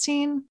at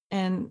 16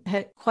 and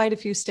hit quite a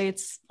few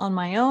states on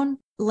my own.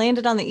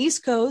 Landed on the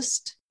East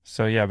Coast.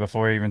 So yeah,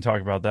 before we even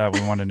talk about that,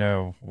 we want to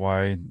know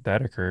why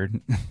that occurred.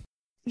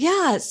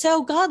 Yeah.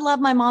 So God love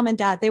my mom and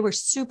dad. They were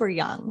super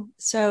young.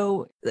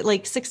 So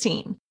like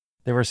 16.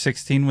 They were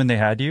 16 when they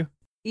had you?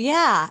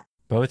 Yeah.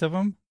 Both of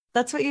them?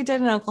 That's what you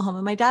did in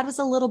Oklahoma. My dad was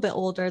a little bit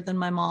older than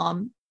my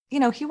mom. You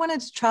know, he wanted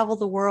to travel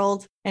the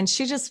world and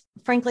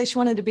frankly, she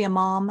wanted to be a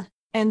mom.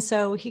 And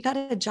so he got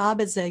a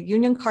job as a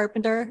union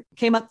carpenter,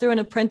 came up through an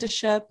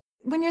apprenticeship.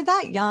 When you're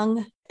that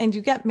young and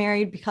you get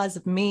married because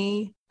of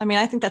me, I mean,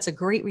 I think that's a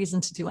great reason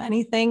to do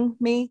anything,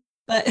 me,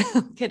 but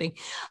I'm kidding.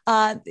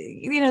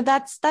 You know,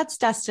 that's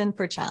destined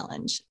for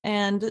challenge.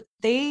 And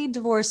they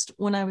divorced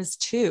when I was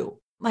 2.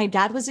 My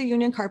dad was a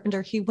union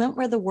carpenter. He went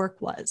where the work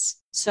was.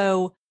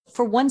 So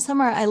for one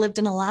summer, I lived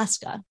in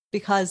Alaska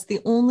because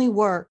the only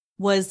work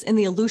was in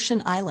the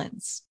Aleutian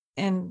Islands.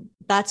 And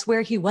that's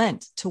where he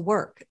went to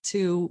work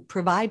to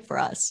provide for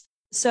us.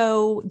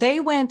 So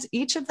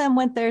each of them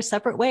went their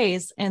separate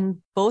ways. And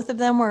both of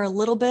them were a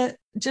little bit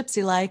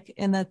gypsy-like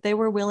in that they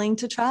were willing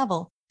to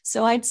travel.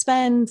 So I'd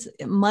spend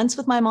months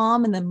with my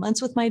mom and then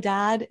months with my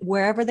dad,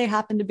 wherever they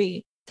happened to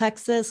be.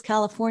 Texas,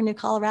 California,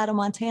 Colorado,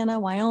 Montana,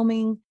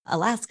 Wyoming,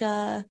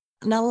 Alaska.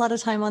 Not a lot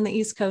of time on the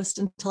East Coast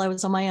until I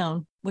was on my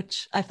own,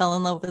 which I fell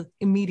in love with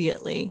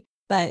immediately.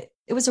 But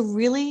it was a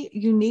really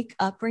unique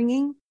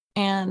upbringing.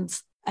 And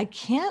I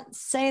can't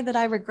say that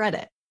I regret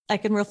it. I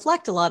can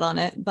reflect a lot on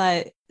it,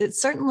 but it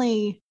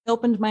certainly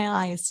opened my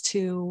eyes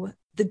to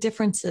the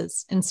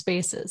differences in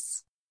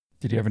spaces.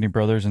 Did you have any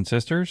brothers and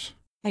sisters?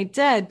 I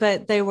did,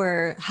 but they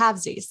were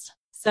halvesies.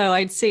 So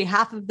I'd see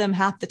half of them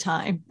half the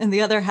time and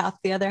the other half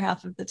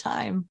of the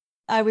time.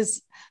 I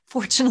was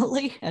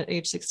fortunately at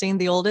age 16,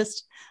 the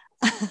oldest.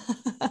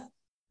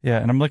 Yeah,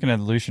 and I'm looking at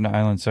Aleutian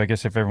Island, so I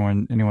guess if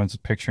anyone's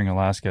picturing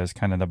Alaska as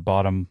kind of the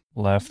bottom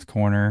left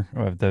corner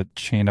of the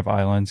chain of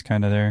islands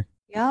kind of there.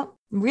 Yeah,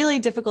 really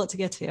difficult to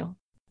get to.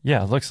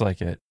 Yeah, it looks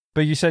like it.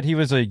 But you said he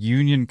was a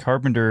union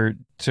carpenter,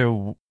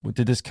 so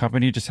did this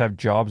company just have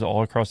jobs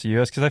all across the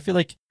U.S.? Because I feel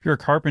like if you're a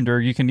carpenter,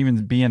 you can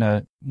even be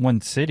in one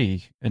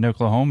city in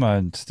Oklahoma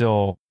and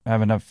still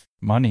have enough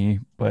money.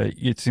 But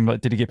it seemed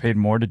like, did he get paid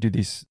more to do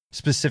these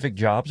specific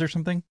jobs or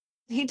something?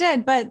 He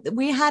did, but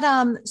we had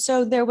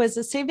so there was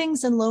a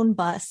savings and loan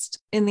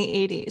bust in the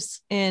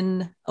 80s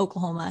in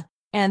Oklahoma,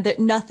 and that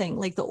nothing,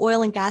 like the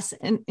oil and gas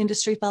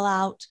industry fell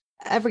out,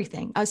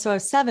 everything. So I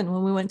was 7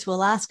 when we went to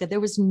Alaska. There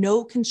was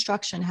no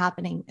construction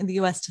happening in the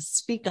US to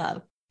speak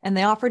of, and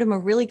they offered him a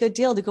really good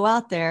deal to go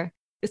out there.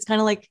 It's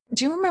kind of like,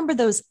 do you remember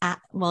those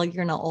well,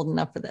 you're not old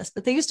enough for this,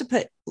 but they used to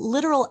put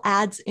literal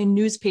ads in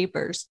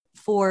newspapers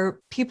for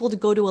people to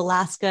go to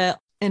Alaska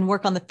and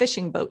work on the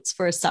fishing boats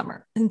for a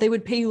summer. And they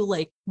would pay you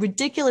like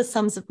ridiculous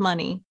sums of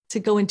money to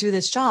go and do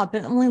this job.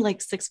 But only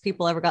like 6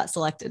 people ever got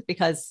selected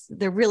because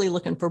they're really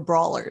looking for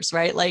brawlers,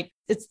 right? Like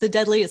it's the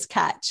deadliest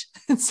catch.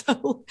 And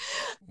so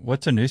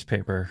what's a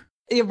newspaper?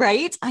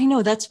 Right? I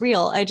know, that's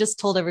real. I just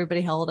told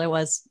everybody how old I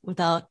was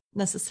without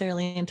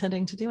necessarily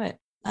intending to do it.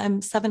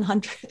 I'm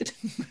 700.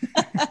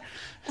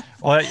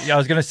 Well, I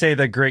was going to say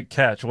The Great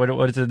Catch.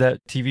 What is it, that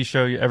TV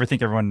show? I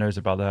think everyone knows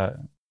about that.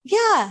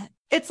 Yeah.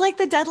 It's like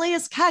the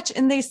deadliest catch.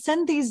 And they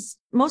send these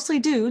mostly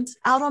dudes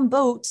out on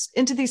boats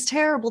into these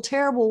terrible,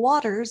 terrible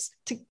waters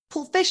to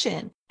pull fish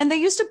in. And they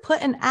used to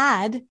put an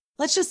ad,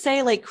 let's just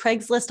say like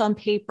Craigslist on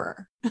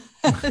paper.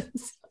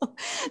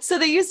 So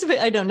they used to be,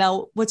 I don't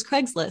know, what's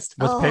Craigslist?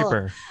 What's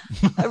paper?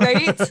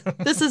 Right?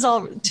 This is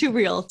all too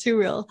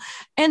real.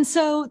 And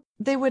so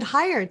they would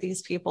hire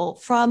these people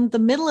from the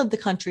middle of the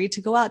country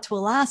to go out to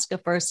Alaska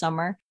for a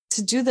summer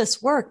to do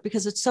this work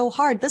because it's so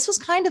hard. This was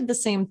kind of the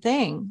same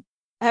thing.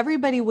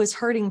 Everybody was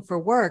hurting for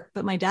work,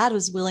 but my dad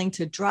was willing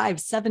to drive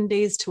 7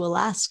 days to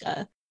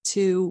Alaska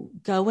to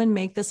go and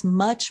make this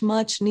much,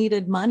 much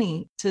needed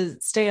money to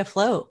stay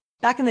afloat.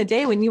 Back in the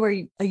day when you were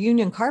a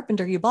union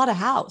carpenter, you bought a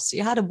house,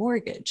 you had a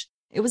mortgage.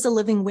 It was a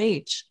living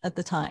wage at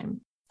the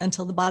time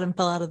until the bottom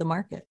fell out of the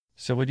market.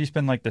 So would you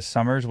spend like the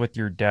summers with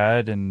your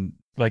dad and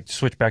like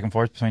switch back and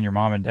forth between your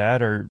mom and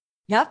dad, or?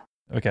 Yep.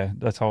 Okay.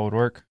 That's how it would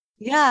work.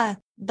 Yeah,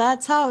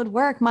 that's how it would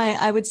work.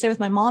 I would stay with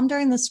my mom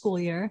during the school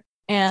year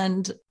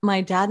and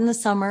my dad in the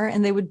summer,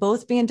 and they would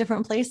both be in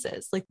different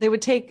places. Like they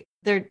would take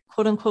their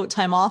quote unquote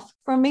time off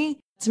from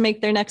me to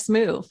make their next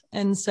move.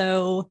 And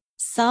so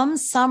some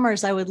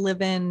summers I would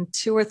live in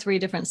 2 or 3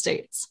 different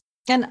states.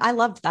 And I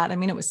loved that. I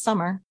mean, it was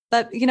summer,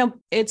 but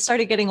it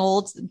started getting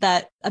old,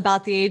 that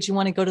about the age you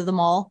want to go to the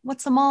mall.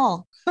 What's a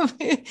mall?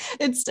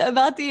 It's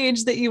about the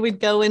age that you would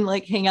go and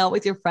like hang out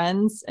with your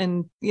friends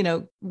and,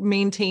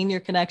 maintain your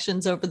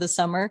connections over the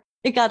summer.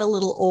 It got a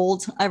little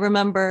old. I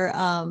remember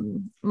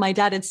my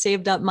dad had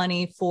saved up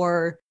money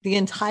for the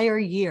entire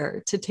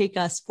year to take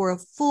us for a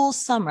full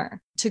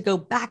summer to go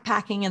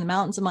backpacking in the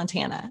mountains of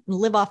Montana and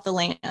live off the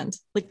land,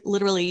 like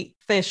literally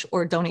fish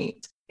or don't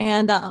eat.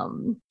 And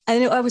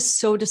I was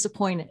so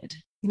disappointed,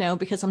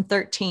 because I'm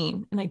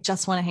 13 and I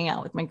just want to hang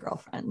out with my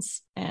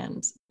girlfriends.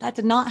 And that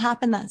did not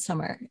happen that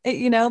summer,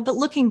 but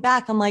looking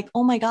back, I'm like,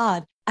 oh my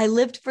God, I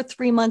lived for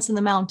 3 months in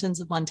the mountains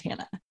of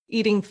Montana,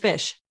 eating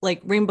fish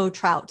like rainbow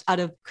trout out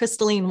of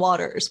crystalline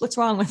waters. What's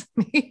wrong with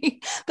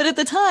me? But at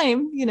the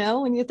time,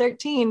 when you're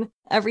 13,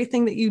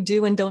 everything that you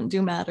do and don't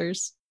do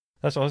matters.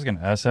 That's what I was going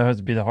to ask. That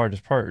would be the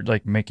hardest part,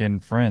 like making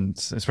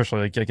friends,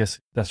 especially like, I guess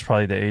that's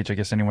probably the age I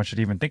guess anyone should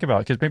even think about,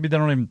 because maybe they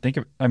don't even think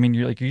of,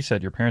 like you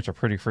said, your parents are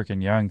pretty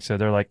freaking young. So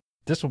they're like,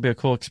 this will be a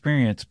cool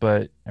experience.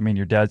 But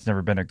your dad's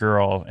never been a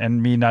girl,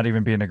 and me not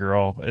even being a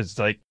girl is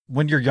like,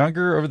 when you're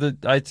younger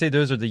I'd say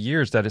those are the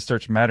years that it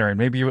starts mattering.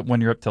 Maybe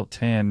when you're up till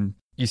 10,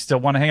 you still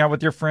want to hang out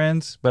with your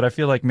friends. But I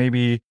feel like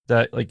maybe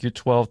that like you're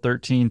 12,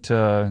 13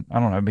 to, I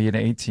don't know, being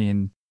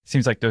 18,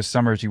 seems like those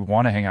summers you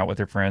want to hang out with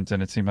your friends,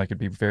 and it seemed like it'd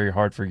be very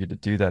hard for you to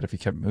do that if you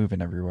kept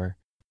moving everywhere.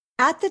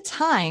 At the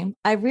time,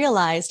 I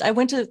realized I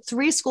went to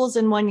 3 schools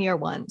in 1 year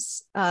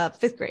once,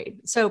 5th grade.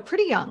 So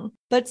pretty young,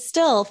 but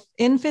still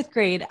in 5th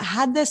grade, I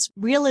had this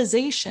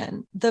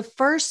realization. The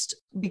first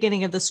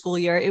beginning of the school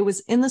year, it was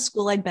in the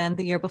school I'd been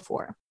the year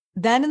before.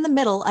 Then in the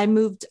middle, I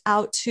moved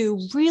out to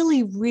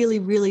really, really,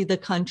 really the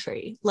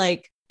country.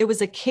 Like it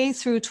was a K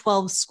through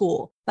 12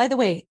 school. By the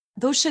way,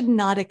 those should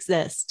not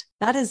exist.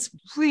 That is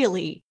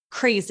really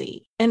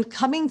crazy. And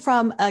coming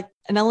from an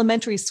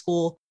elementary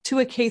school to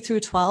a K through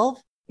 12,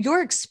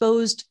 you're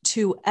exposed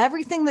to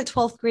everything that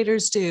 12th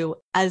graders do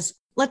as,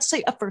 let's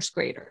say, a first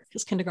grader,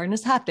 because kindergarten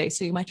is half day,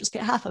 so you might just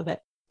get half of it.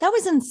 That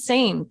was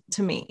insane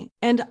to me.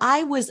 And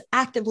I was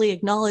actively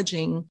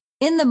acknowledging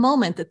in the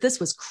moment that this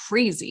was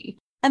crazy.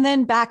 And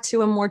then back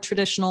to a more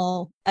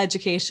traditional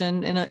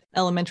education in an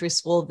elementary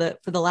school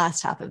for the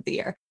last half of the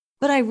year.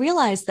 But I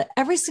realized that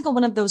every single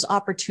one of those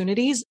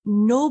opportunities,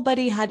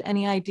 nobody had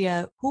any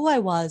idea who I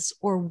was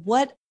or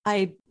what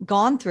I'd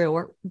gone through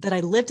or that I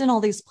lived in all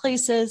these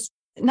places.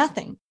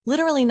 Nothing,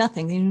 literally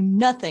nothing. They knew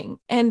nothing.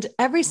 And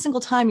every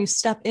single time you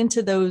step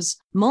into those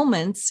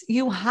moments,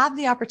 you have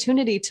the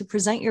opportunity to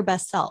present your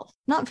best self,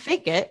 not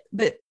fake it,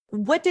 but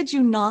what did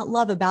you not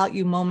love about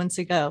you moments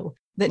ago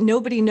that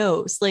nobody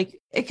knows?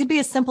 Like it could be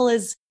as simple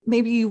as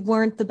maybe you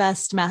weren't the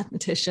best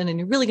mathematician and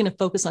you're really going to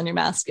focus on your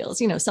math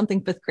skills,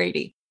 something fifth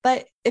grade.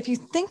 But if you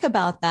think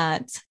about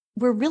that,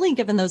 we're really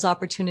given those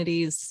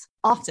opportunities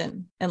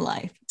often in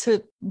life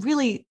to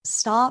really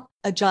stop,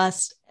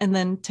 adjust, and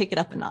then take it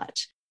up a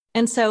notch.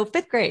 And so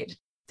fifth grade,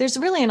 there's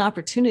really an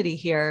opportunity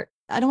here.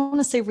 I don't want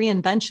to say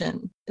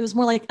reinvention. It was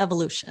more like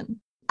evolution.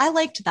 I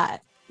liked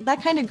that.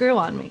 That kind of grew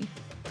on me.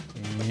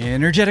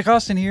 Energetic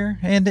Austin here.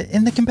 And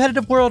in the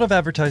competitive world of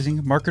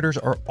advertising, marketers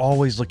are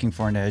always looking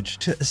for an edge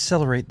to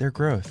accelerate their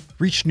growth,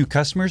 reach new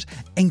customers,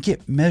 and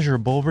get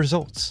measurable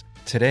results.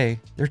 Today,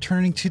 they're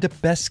turning to the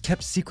best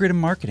kept secret in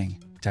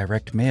marketing,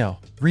 direct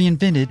mail,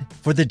 reinvented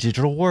for the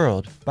digital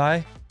world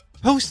by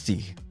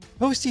Posty.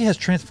 Posty has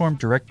transformed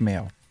direct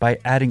mail by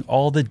adding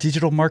all the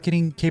digital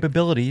marketing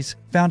capabilities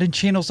found in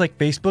channels like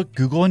Facebook,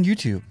 Google, and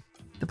YouTube.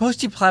 The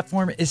Posty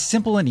platform is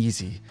simple and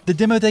easy. The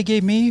demo they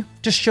gave me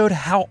just showed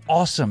how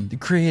awesome the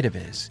creative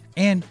is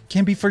and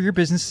can be for your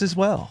business as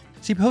well.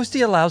 See,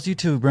 Posty allows you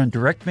to run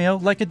direct mail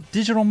like a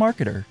digital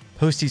marketer.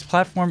 Posty's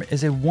platform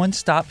is a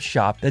one-stop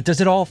shop that does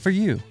it all for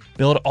you.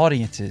 Build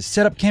audiences,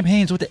 set up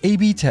campaigns with the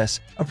A/B tests,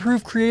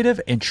 approve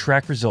creative, and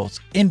track results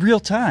in real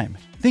time.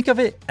 Think of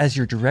it as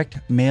your direct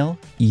mail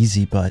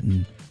easy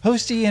button.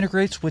 Posty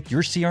integrates with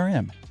your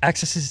CRM,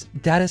 accesses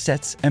data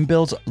sets, and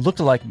builds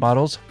lookalike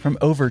models from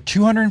over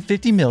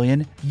 250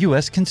 million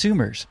US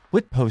consumers.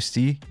 With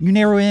Posty, you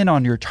narrow in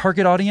on your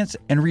target audience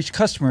and reach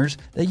customers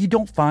that you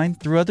don't find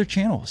through other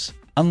channels.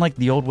 Unlike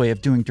the old way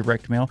of doing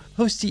direct mail,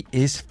 Posty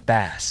is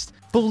fast.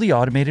 Fully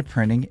automated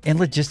printing and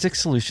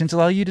logistics solutions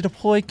allow you to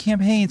deploy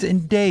campaigns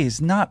in days,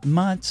 not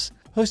months.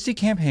 Posty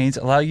campaigns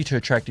allow you to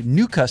attract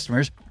new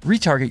customers,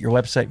 retarget your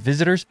website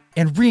visitors,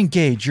 and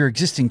re-engage your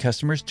existing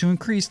customers to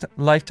increase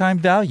lifetime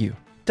value.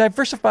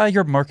 Diversify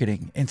your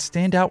marketing and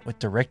stand out with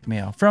direct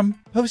mail from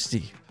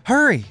Posty.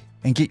 Hurry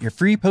and get your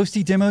free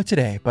Posty demo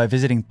today by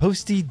visiting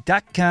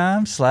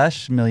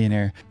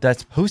posty.com/millionaire.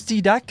 That's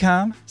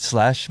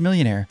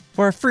posty.com/millionaire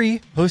for a free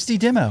Posty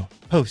demo.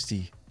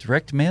 Posty,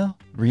 direct mail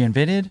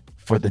reinvented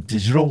for the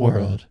digital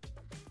world.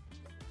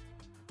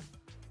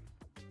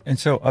 And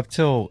so up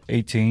till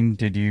 18,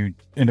 did you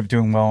end up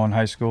doing well in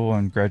high school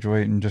and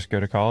graduate and just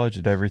go to college?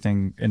 Did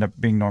everything end up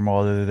being normal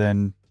other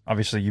than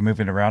obviously you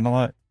moving around a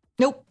lot?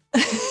 Nope.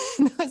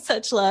 No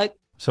such luck.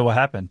 So what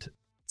happened?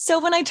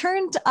 So when I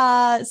turned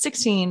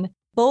 16,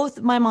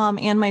 both my mom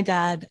and my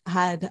dad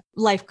had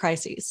life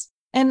crises.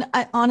 And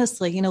I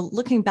honestly,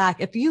 looking back,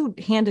 if you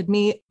handed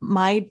me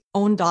my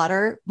own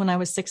daughter when I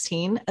was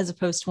 16, as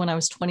opposed to when I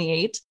was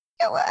 28,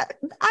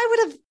 I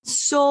would have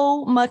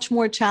so much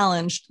more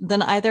challenged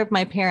than either of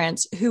my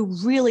parents who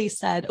really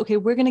said, okay,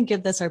 we're going to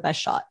give this our best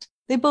shot.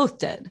 They both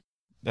did.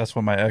 That's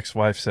what my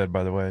ex-wife said,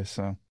 by the way.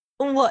 So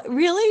what?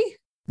 Really?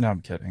 No, I'm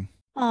kidding.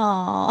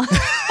 Aw.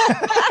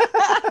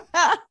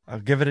 I'll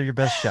give it your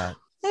best shot.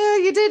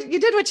 You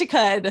did what you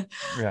could.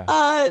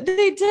 Yeah.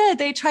 They did.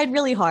 They tried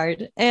really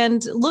hard.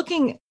 And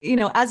looking,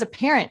 as a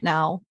parent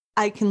now,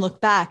 I can look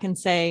back and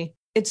say,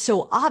 it's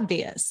so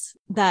obvious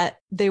that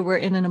they were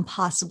in an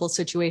impossible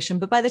situation.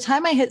 But by the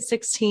time I hit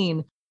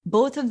 16,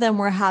 both of them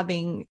were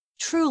having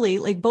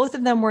both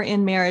of them were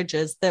in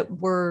marriages that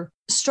were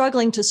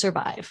struggling to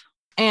survive.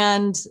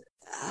 And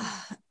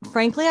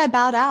frankly, I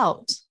bowed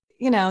out.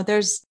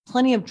 There's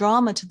plenty of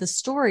drama to the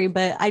story,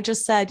 but I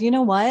just said, you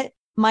know what?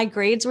 My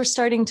grades were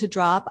starting to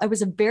drop. I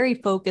was a very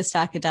focused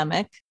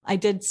academic. I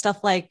did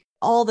stuff like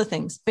all the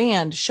things,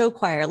 band, show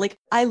choir. Like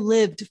I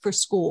lived for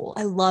school.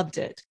 I loved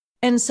it.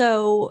 And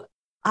so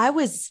I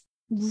was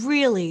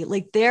really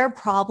their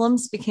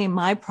problems became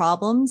my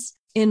problems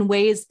in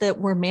ways that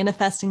were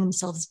manifesting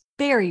themselves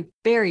very,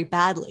 very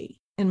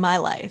badly in my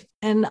life.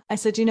 And I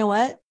said, you know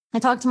what? I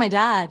talked to my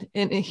dad,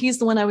 and he's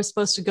the one I was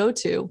supposed to go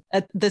to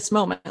at this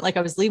moment. Like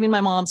I was leaving my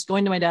mom's,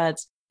 going to my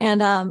dad's.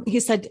 And he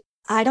said,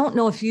 I don't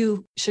know if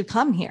you should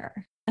come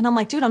here. And I'm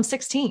like, dude, I'm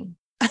 16.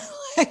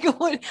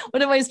 What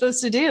am I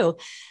supposed to do?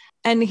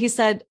 And he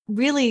said,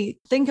 really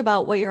think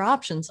about what your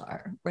options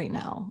are right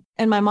now.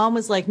 And my mom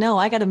was like, no,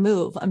 I got to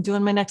move. I'm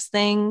doing my next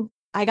thing.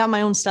 I got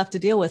my own stuff to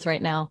deal with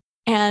right now.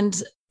 And,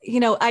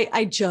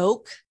 I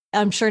joke,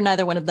 I'm sure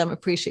neither one of them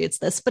appreciates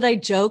this, but I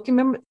joke,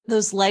 remember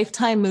those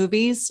Lifetime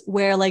movies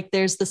where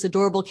there's this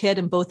adorable kid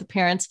and both the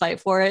parents fight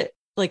for it,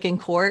 in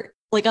court?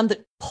 I'm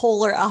the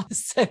polar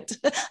opposite.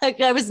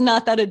 I was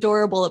not that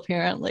adorable,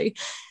 apparently.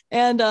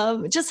 And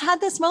just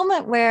had this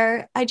moment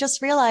where I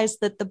just realized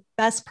that the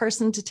best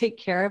person to take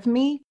care of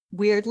me,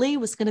 weirdly,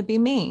 was going to be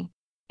me.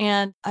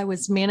 And I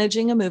was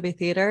managing a movie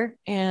theater.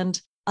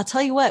 And I'll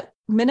tell you what,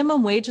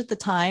 minimum wage at the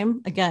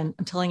time, again,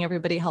 I'm telling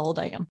everybody how old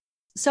I am.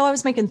 So I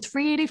was making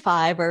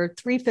 $3.85 or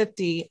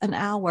 $3.50 an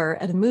hour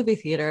at a movie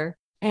theater.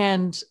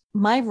 And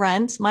my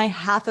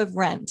half of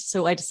rent.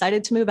 So I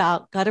decided to move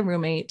out, got a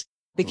roommate,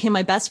 became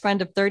my best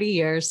friend of 30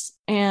 years.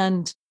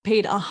 And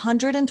paid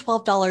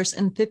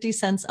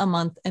 $112.50 a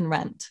month in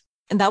rent.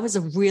 And that was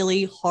a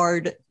really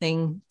hard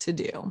thing to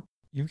do.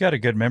 You've got a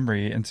good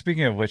memory. And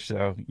speaking of which,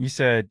 though, you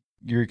said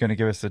you're going to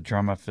give us the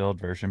drama-filled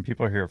version.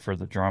 People are here for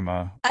the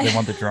drama. They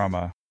want the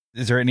drama.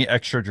 Is there any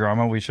extra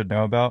drama we should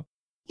know about?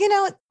 You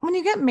know, when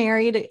you get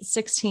married at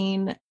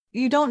 16,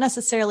 you don't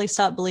necessarily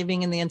stop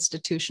believing in the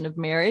institution of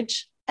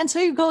marriage. And so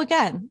you go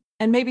again,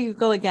 and maybe you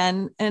go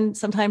again, and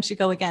sometimes you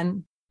go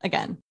again.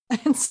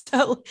 And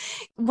so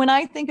when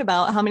I think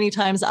about how many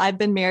times I've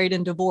been married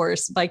and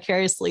divorced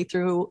vicariously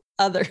through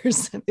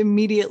others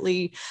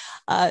immediately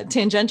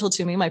tangential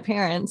to me, my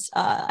parents,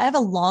 I have a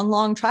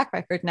long track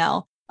record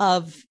now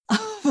of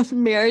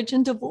marriage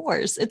and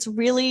divorce. It's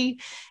really,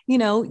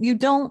 you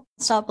don't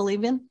stop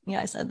believing.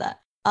 Yeah, I said that.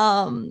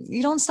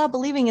 You don't stop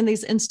believing in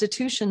these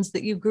institutions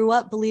that you grew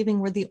up believing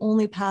were the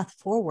only path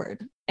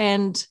forward.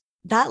 And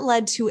that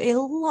led to a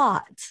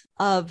lot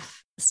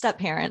of step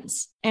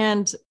parents.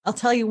 And I'll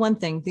tell you one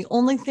thing, the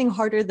only thing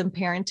harder than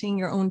parenting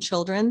your own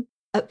children,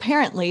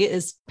 apparently,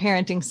 is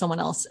parenting someone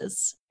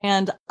else's.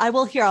 And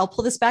I'll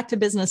pull this back to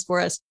business for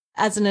us.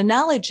 As an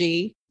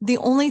analogy, the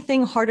only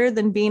thing harder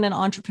than being an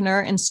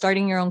entrepreneur and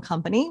starting your own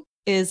company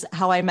is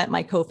how I met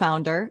my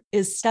co-founder,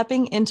 is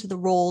stepping into the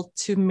role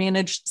to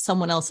manage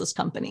someone else's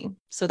company.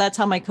 So that's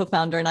how my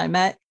co-founder and I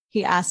met.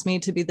 He asked me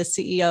to be the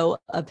CEO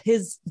of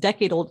his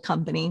decade-old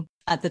company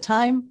at the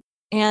time.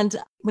 And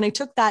when I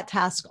took that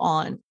task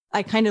on,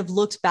 I kind of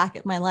looked back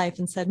at my life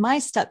and said, my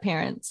step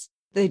parents,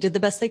 they did the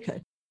best they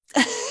could.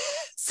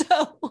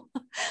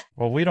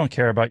 Well, we don't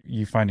care about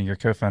you finding your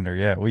co-founder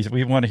yet.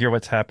 We want to hear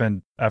what's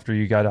happened after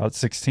you got out at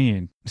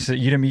 16. So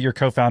you didn't meet your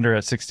co-founder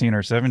at 16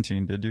 or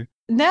 17, did you?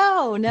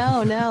 No.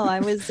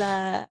 I was...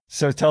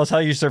 So tell us how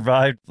you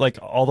survived, like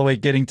all the way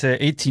getting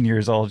to 18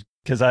 years old,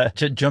 because I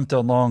jumped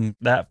along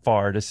that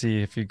far to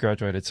see if you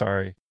graduated.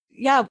 Sorry.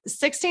 Yeah,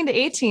 16 to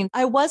 18.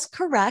 I was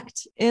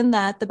correct in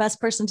that the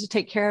best person to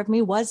take care of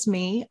me was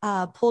me.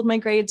 Pulled my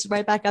grades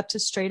right back up to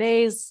straight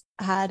A's,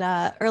 had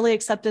early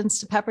acceptance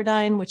to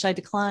Pepperdine, which I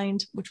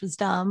declined, which was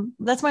dumb.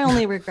 That's my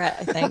only regret,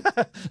 I think.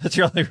 That's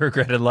your only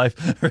regret in life,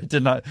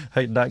 did not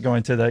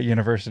going to that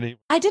university.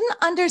 I didn't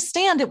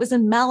understand it was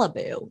in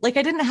Malibu. Like,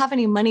 I didn't have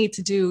any money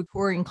to do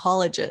touring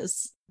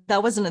colleges.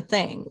 That wasn't a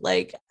thing.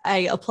 Like,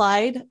 I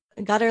applied,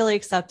 got early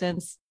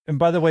acceptance. And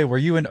by the way, were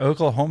you in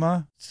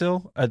Oklahoma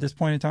still at this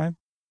point in time?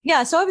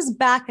 Yeah. So I was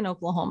back in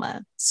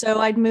Oklahoma. So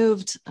I'd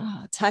moved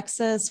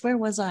Texas. Where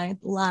was I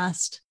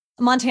last?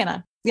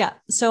 Montana. Yeah.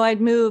 So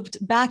I'd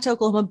moved back to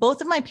Oklahoma. Both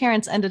of my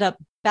parents ended up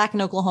back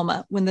in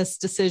Oklahoma when this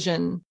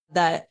decision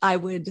that I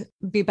would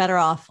be better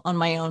off on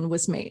my own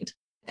was made.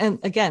 And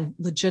again,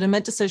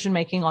 legitimate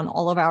decision-making on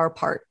all of our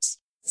parts.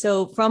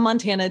 So from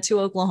Montana to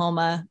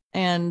Oklahoma,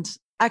 and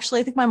actually,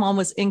 I think my mom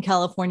was in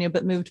California,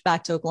 but moved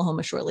back to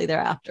Oklahoma shortly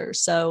thereafter.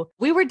 So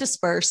we were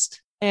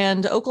dispersed,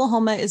 and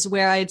Oklahoma is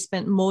where I had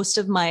spent most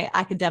of my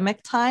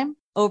academic time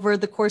over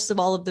the course of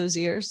all of those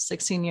years,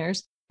 16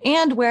 years,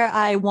 and where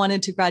I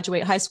wanted to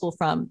graduate high school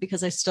from,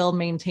 because I still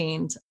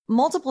maintained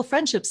multiple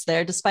friendships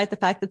there, despite the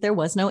fact that there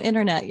was no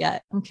internet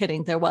yet. I'm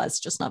kidding. There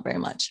was, just not very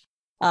much.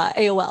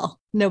 AOL.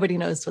 Nobody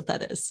knows what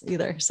that is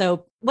either.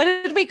 So what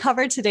did we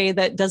cover today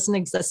that doesn't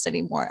exist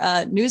anymore?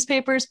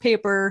 Newspapers,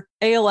 paper,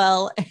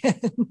 AOL.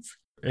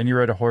 And you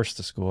rode a horse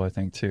to school, I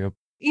think, too.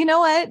 You know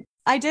what?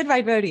 I did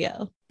ride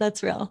rodeo.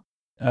 That's real.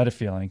 I had a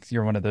feeling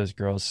you're one of those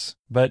girls.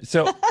 But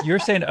so you're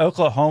saying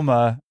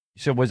Oklahoma.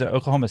 So was it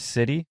Oklahoma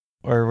City,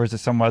 or was it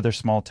some other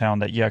small town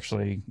that you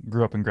actually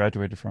grew up and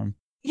graduated from?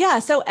 Yeah.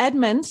 So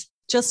Edmond,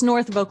 just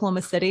north of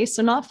Oklahoma City.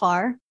 So not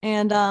far.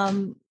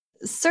 And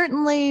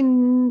certainly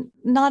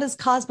not as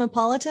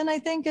cosmopolitan, I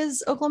think,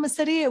 as Oklahoma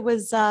City. It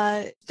was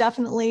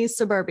definitely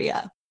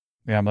suburbia.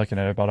 Yeah, I'm looking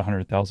at about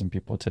 100,000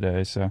 people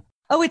today. So.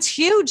 Oh, it's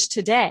huge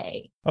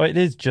today. Oh, it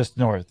is just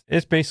north.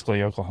 It's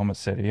basically Oklahoma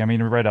City. I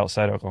mean, we're right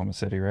outside Oklahoma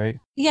City, right?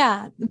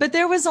 Yeah, but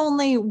there was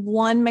only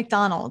one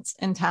McDonald's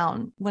in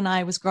town when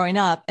I was growing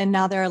up, and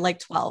now there are like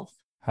 12.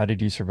 How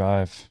did you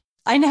survive?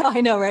 I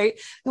know, right?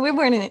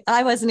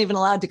 I wasn't even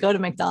allowed to go to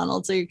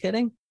McDonald's. Are you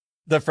kidding?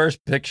 The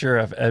first picture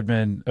of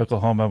Edmond,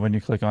 Oklahoma, when you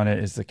click on it,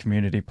 is the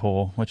community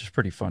pool, which is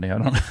pretty funny.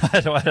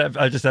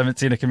 I just haven't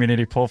seen a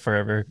community pool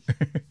forever.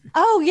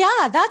 Oh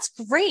yeah, that's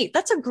great.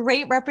 That's a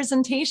great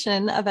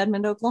representation of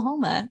Edmond,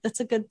 Oklahoma. That's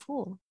a good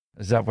pool.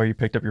 Is that where you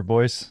picked up your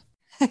boys?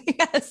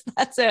 Yes,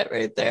 that's it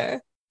right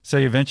there. So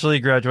you eventually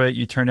graduate.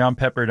 You turn down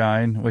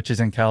Pepperdine, which is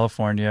in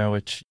California,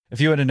 which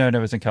if you would have known it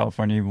was in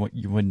California,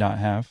 you would not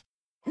have.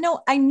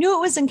 No, I knew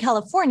it was in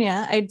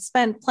California. I'd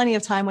spent plenty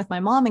of time with my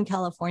mom in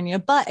California,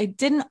 but I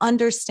didn't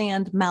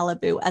understand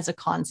Malibu as a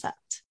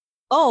concept.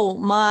 Oh,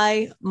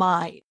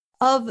 my.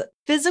 Of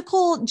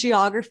physical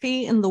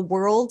geography in the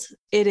world,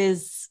 it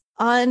is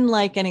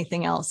unlike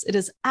anything else. It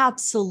is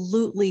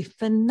absolutely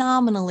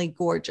phenomenally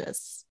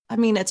gorgeous. I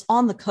mean, it's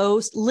on the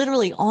coast,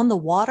 literally on the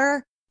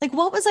water. Like,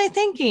 what was I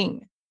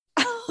thinking?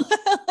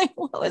 Like,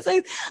 what was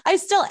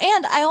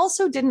I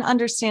also didn't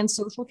understand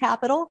social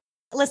capital.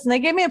 Listen, they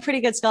gave me a pretty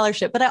good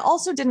scholarship, but I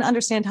also didn't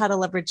understand how to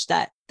leverage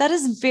debt. That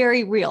is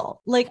very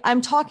real. Like,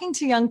 I'm talking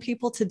to young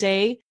people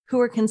today who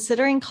are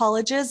considering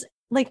colleges.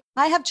 Like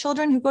I have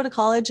children who go to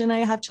college and I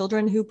have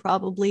children who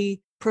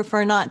probably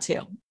prefer not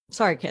to.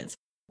 Sorry, kids.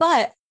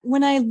 But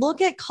when I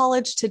look at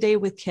college today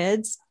with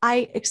kids,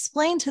 I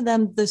explain to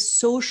them the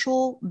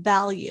social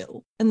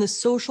value and the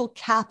social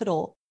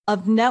capital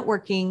of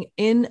networking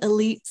in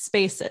elite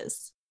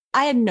spaces.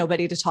 I had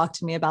nobody to talk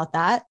to me about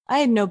that. I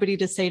had nobody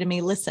to say to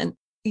me, listen,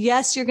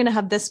 yes, you're going to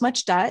have this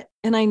much debt.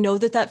 And I know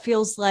that that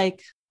feels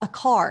like a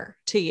car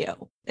to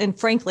you. And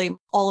frankly,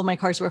 all of my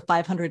cars were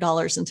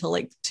 $500 until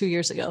like 2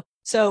 years ago.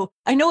 So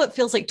I know it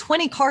feels like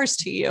 20 cars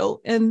to you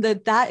and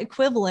that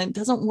equivalent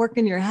doesn't work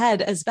in your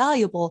head as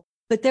valuable.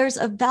 But there's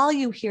a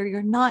value here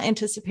you're not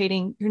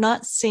anticipating, you're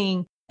not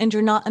seeing, and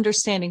you're not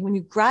understanding. When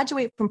you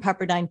graduate from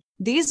Pepperdine,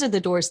 these are the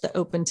doors that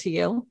open to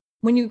you.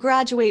 When you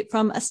graduate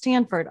from a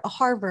Stanford, a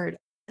Harvard,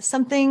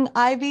 something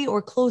Ivy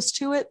or close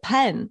to it,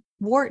 Penn,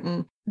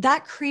 Wharton,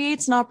 that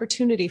creates an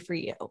opportunity for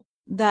you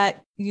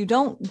that you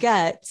don't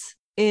get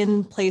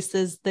in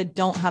places that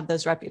don't have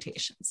those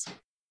reputations.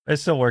 It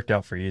still worked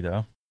out for you,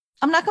 though.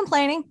 I'm not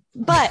complaining,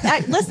 but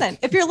listen,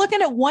 if you're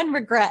looking at one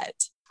regret,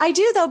 I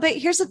do though, but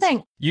here's the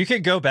thing. You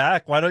could go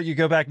back. Why don't you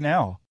go back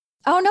now?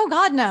 Oh, no,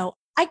 God, no.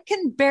 I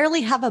can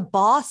barely have a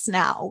boss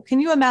now. Can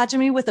you imagine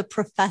me with a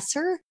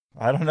professor?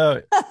 I don't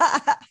know.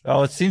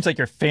 Oh, it seems like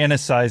you're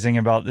fantasizing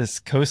about this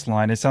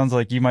coastline. It sounds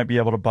like you might be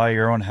able to buy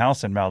your own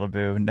house in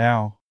Malibu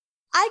now.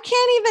 I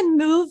can't even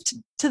move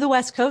to the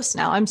West Coast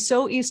now. I'm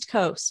so East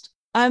Coast.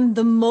 I'm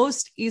the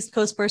most East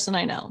Coast person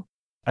I know.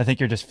 I think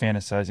you're just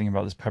fantasizing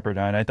about this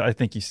Pepperdine. I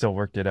think you still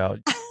worked it out.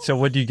 So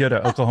would you go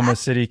to Oklahoma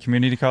City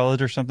Community College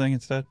or something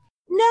instead?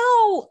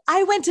 No,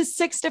 I went to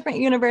 6 different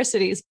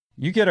universities.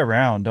 You get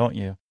around, don't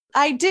you?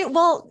 I do.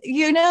 Well,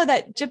 you know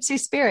that gypsy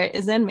spirit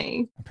is in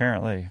me.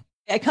 Apparently.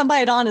 I come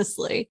by it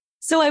honestly.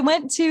 So I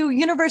went to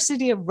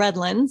University of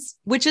Redlands,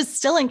 which is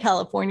still in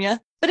California,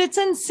 but it's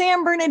in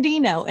San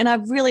Bernardino. And I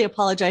really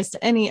apologize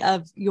to any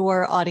of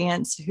your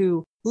audience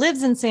who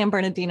lives in San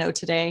Bernardino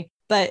today,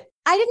 but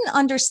I didn't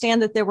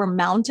understand that there were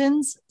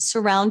mountains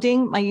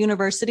surrounding my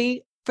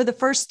university for the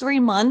first 3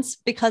 months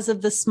because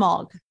of the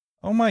smog.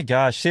 Oh my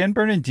gosh, San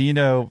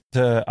Bernardino,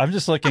 I'm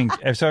just looking,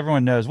 so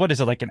everyone knows, what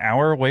is it, like an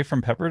hour away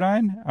from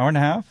Pepperdine? Hour and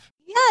a half?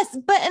 Yes,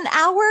 but an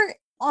hour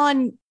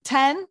on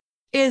 10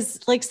 is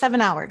like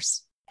 7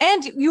 hours.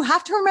 And you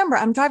have to remember,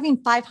 I'm driving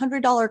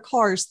 $500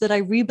 cars that I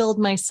rebuild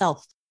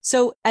myself.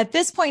 So at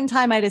this point in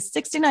time, I had a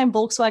 69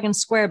 Volkswagen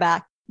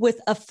Squareback with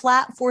a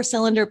flat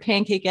 4-cylinder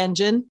pancake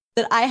engine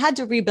that I had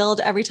to rebuild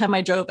every time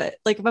I drove it.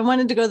 Like if I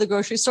wanted to go to the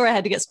grocery store, I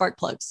had to get spark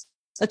plugs.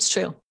 That's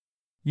true.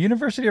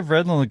 University of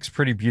Redlands looks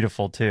pretty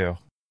beautiful too.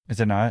 Is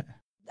it not?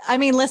 I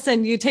mean,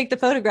 listen, you take the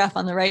photograph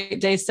on the right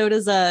day. So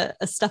does a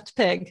stuffed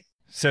pig.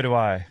 So do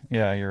I.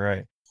 Yeah, you're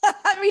right.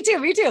 Me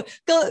too.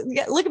 Go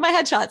look at my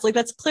headshots. Like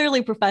that's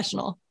clearly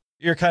professional.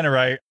 You're kind of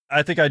right.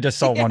 I think I just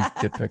saw one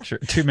good picture,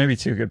 maybe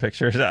two good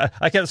pictures.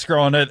 I kept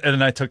scrolling it and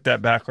then I took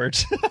that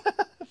backwards.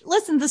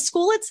 Listen, the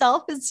school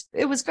itself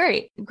it was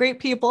great. Great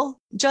people,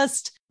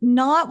 just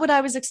not what I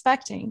was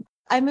expecting.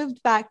 I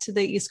moved back to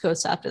the East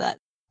Coast after that.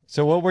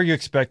 So what were you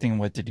expecting?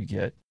 What did you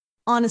get?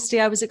 Honesty,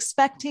 I was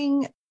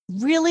expecting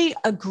really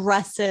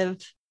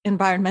aggressive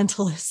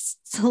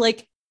environmentalists,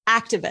 like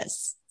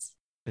activists.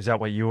 Is that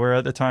what you were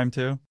at the time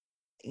too?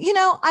 You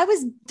know, I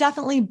was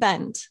definitely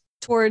bent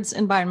towards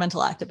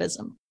environmental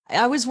activism.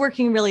 I was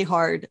working really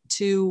hard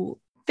to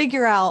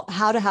figure out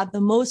how to have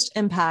the most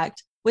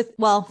impact with,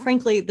 well,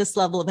 frankly, this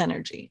level of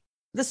energy.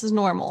 This is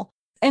normal.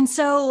 And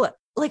so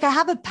like I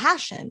have a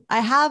passion, I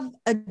have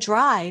a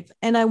drive,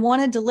 and I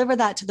want to deliver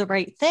that to the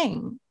right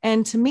thing.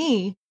 And to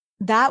me,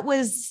 that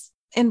was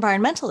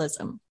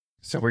environmentalism.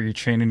 So were you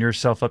chaining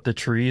yourself up to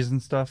trees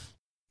and stuff?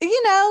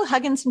 You know,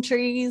 hugging some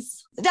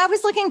trees. I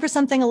was looking for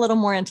something a little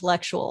more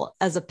intellectual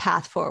as a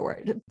path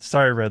forward.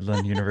 Sorry,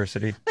 Redland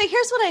University. But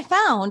here's what I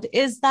found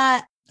is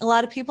that a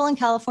lot of people in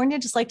California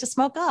just like to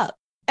smoke up.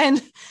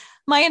 And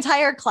my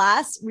entire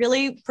class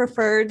really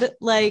preferred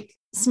like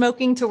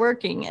smoking to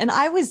working. And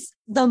I was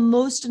the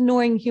most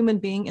annoying human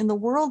being in the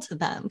world to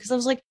them because I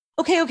was like,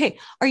 okay,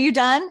 are you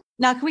done?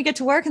 Now can we get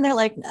to work? And they're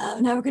like, no,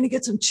 now we're going to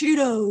get some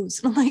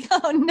Cheetos. And I'm like,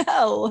 oh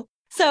no.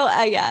 So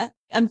yeah,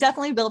 I'm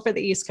definitely built for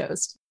the East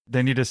Coast.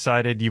 Then you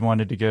decided you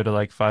wanted to go to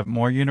like 5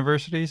 more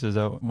universities. Is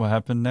that what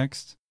happened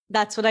next?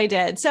 That's what I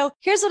did. So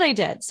here's what I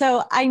did.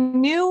 So I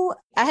knew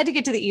I had to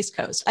get to the East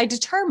Coast. I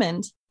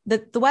determined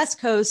that the West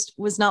Coast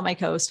was not my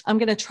coast. I'm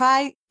going to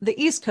try the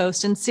East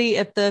Coast and see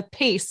if the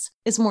pace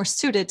is more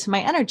suited to my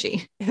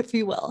energy, if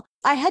you will.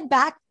 I head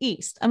back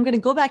east. I'm going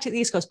to go back to the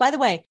East Coast. By the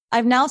way,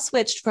 I've now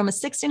switched from a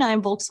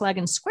 69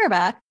 Volkswagen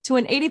Squareback to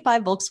an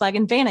 85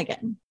 Volkswagen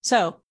Vanagon.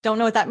 So don't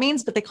know what that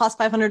means, but they cost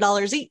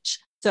 $500 each.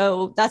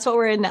 So that's what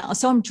we're in now.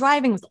 So I'm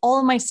driving with all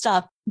of my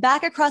stuff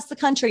back across the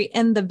country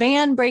and the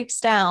van breaks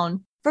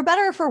down, for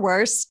better or for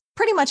worse,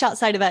 pretty much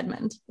outside of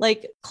Edmond,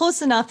 like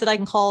close enough that I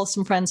can call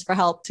some friends for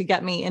help to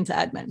get me into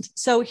Edmond.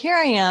 So here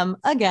I am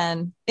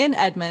again in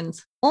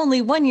Edmond,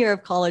 only 1 year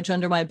of college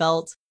under my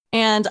belt,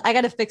 and I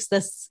got to fix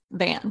this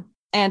van.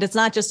 And it's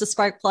not just a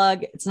spark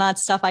plug. It's not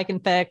stuff I can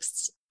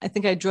fix. I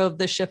think I drove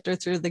the shifter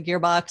through the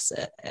gearbox.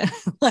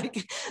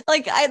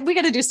 We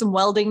got to do some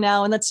welding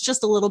now, and that's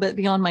just a little bit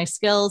beyond my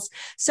skills.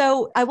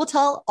 So I will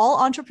tell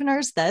all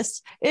entrepreneurs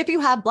this: if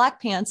you have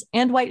black pants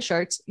and white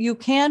shirts, you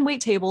can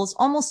wait tables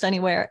almost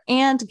anywhere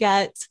and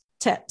get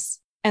tips.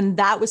 And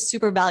that was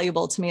super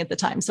valuable to me at the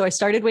time. So I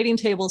started waiting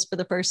tables for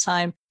the first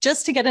time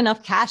just to get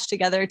enough cash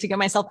together to get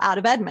myself out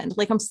of Edmond.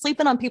 Like, I'm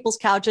sleeping on people's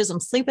couches.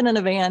 I'm sleeping in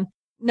a van,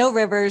 no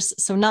rivers.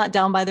 So not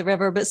down by the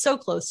river, but so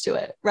close to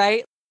it.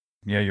 Right.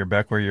 Yeah. You're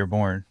back where you're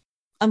born.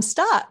 I'm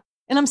stuck,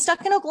 and I'm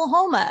stuck in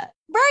Oklahoma.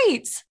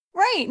 Right.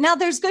 Right. Now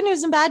there's good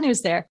news and bad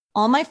news there.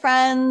 All my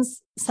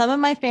friends, some of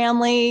my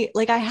family,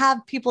 like, I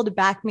have people to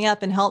back me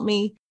up and help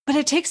me. But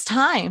it takes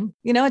time.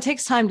 It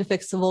takes time to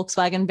fix the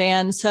Volkswagen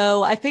van.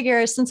 So I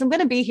figure, since I'm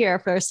going to be here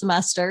for a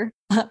semester,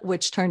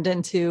 which turned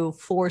into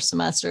 4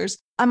 semesters,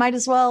 I might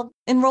as well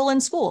enroll in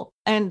school.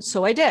 And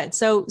so I did.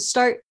 So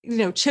start,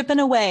 chipping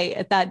away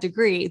at that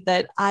degree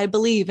that I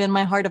believe in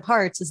my heart of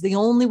hearts is the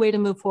only way to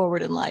move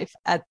forward in life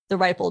at the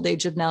ripe old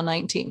age of now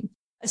 19.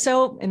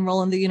 So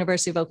enroll in the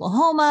University of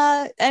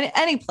Oklahoma,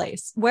 any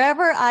place,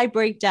 wherever I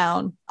break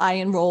down, I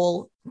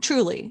enroll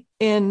truly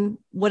in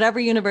whatever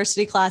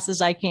university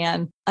classes I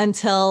can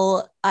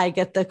until I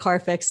get the car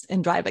fixed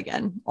and drive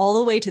again, all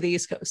the way to the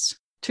East Coast.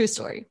 True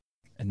story.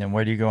 And then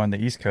where do you go on the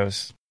East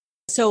Coast?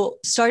 So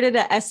started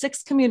at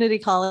Essex Community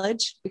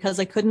College because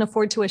I couldn't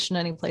afford tuition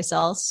anyplace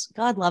else.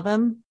 God love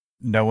him.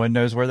 No one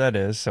knows where that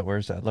is. So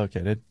where's that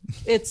located?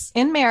 It's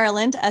in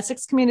Maryland.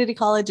 Essex Community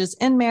College is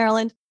in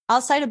Maryland,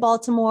 outside of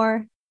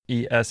Baltimore.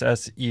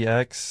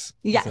 ESSEX?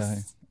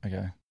 Yes.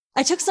 Okay.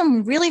 I took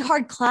some really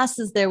hard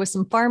classes there with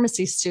some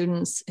pharmacy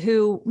students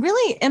who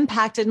really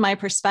impacted my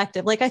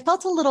perspective. Like, I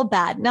felt a little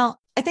bad. Now,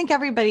 I think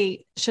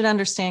everybody should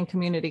understand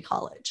community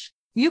college.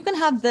 You can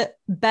have the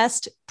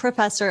best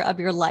professor of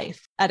your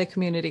life at a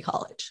community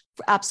college.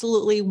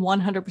 Absolutely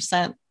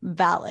 100%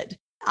 valid.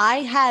 I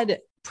had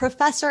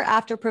professor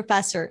after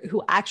professor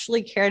who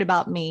actually cared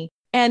about me.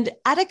 And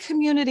at a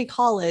community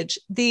college,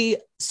 the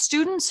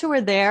students who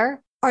are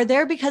there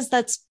because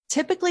that's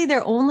typically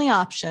their only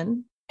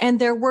option. And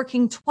they're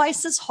working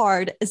twice as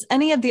hard as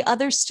any of the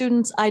other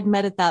students I'd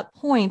met at that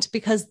point,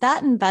 because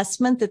that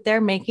investment that they're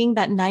making,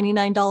 that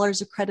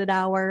 $99 a credit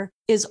hour,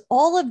 is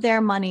all of their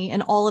money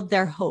and all of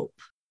their hope.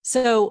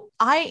 So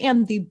I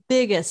am the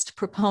biggest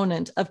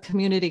proponent of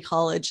community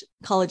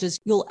colleges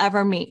you'll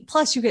ever meet.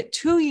 Plus, you get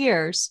 2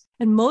 years,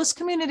 and most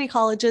community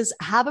colleges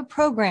have a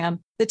program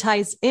that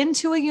ties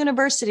into a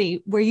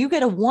university where you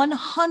get a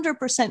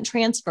 100%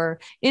 transfer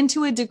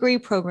into a degree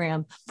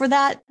program for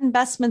that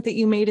investment that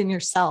you made in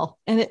yourself.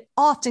 And it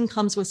often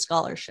comes with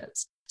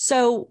scholarships.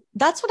 So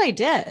that's what I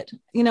did.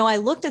 I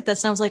looked at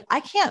this and I was like, I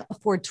can't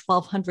afford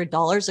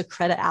 $1,200 a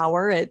credit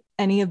hour at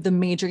any of the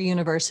major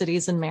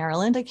universities in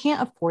Maryland. I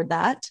can't afford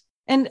that.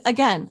 And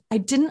again, I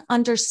didn't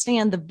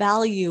understand the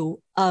value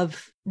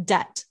of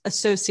debt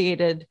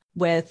associated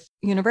with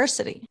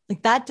university.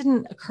 Like, that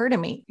didn't occur to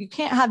me. You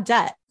can't have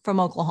debt from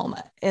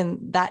Oklahoma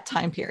in that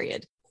time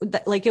period.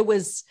 Like, it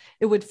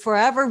would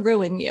forever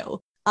ruin you.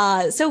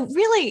 So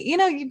really,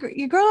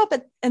 you grow up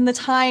in the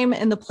time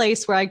and the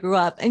place where I grew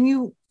up, and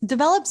you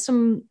develop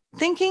some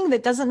thinking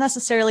that doesn't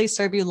necessarily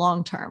serve you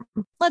long term.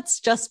 Let's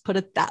just put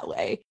it that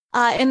way.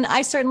 And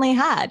I certainly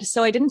had.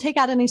 So I didn't take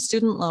out any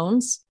student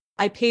loans.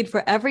 I paid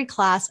for every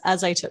class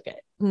as I took it.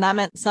 And that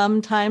meant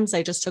sometimes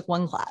I just took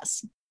one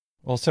class.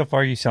 Well, so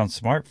far you sound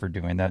smart for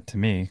doing that to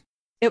me.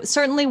 It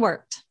certainly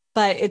worked,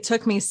 but it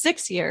took me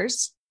 6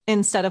 years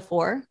instead of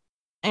 4.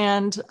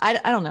 And I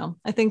don't know.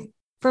 I think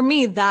for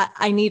me that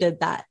I needed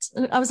that.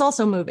 I was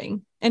also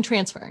moving and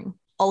transferring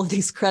all of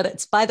these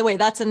credits. By the way,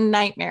 that's a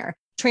nightmare.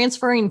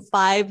 Transferring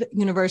 5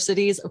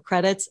 universities of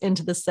credits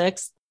into the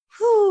 6th.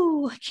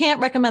 Can't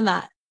recommend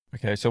that.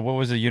 Okay. So what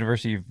was the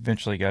university you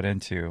eventually got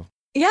into?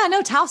 Yeah,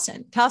 no,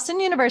 Towson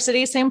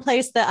University, same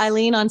place that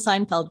Eileen on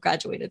Seinfeld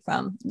graduated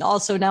from.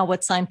 Also now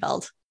what's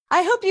Seinfeld?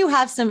 I hope you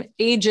have some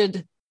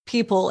aged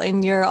people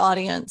in your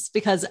audience,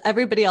 because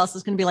everybody else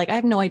is going to be like, I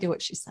have no idea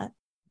what she said.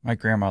 My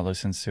grandma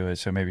listens to it,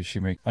 so maybe she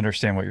may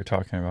understand what you're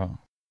talking about.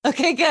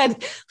 Okay,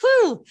 good.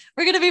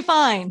 We're going to be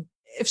fine.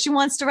 If she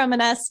wants to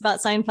reminisce about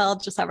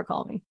Seinfeld, just have her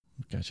call me.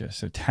 Gotcha.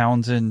 So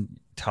Towson?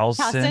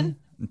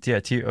 Yeah,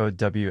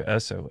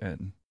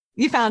 Towson.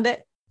 You found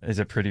it. Is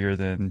it prettier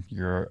than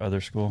your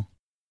other school?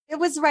 It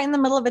was right in the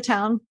middle of a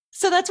town.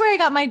 So that's where I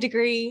got my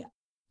degree.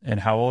 And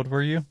how old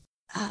were you?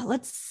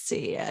 Let's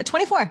see,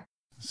 24.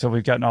 So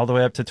we've gotten all the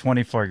way up to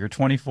 24. You're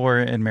 24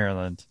 in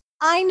Maryland.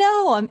 I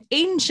know. I'm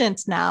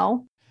ancient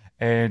now.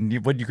 And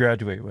what did you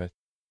graduate with?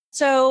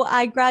 So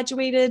I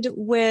graduated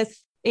with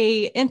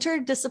a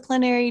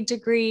interdisciplinary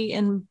degree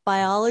in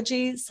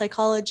biology,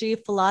 psychology,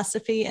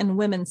 philosophy, and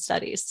women's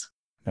studies.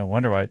 No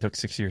wonder why it took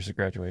 6 years to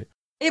graduate.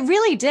 It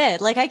really did.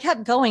 Like, I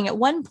kept going. At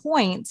one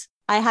point,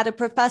 I had a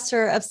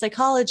professor of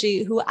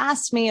psychology who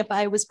asked me if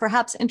I was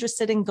perhaps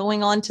interested in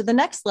going on to the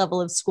next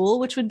level of school,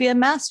 which would be a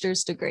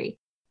master's degree.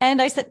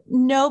 And I said,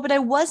 no, but I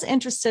was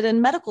interested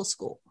in medical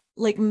school,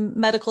 like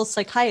medical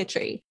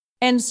psychiatry.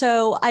 And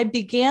so I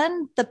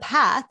began the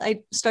path.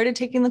 I started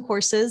taking the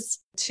courses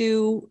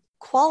to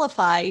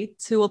qualify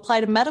to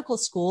apply to medical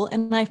school.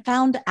 And I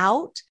found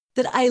out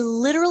that I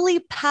literally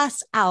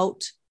pass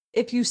out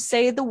if you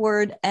say the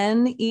word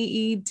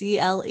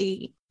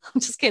NEEDLE.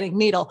 I'm just kidding,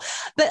 needle.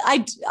 But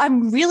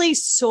I'm really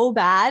so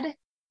bad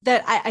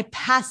that I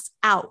pass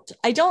out.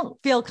 I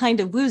don't feel kind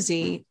of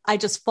woozy. I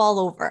just fall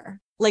over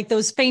like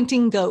those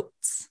fainting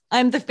goats.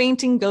 I'm the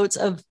fainting goats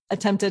of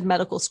attempted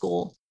medical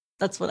school.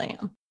 That's what I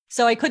am.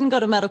 So I couldn't go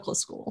to medical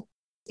school.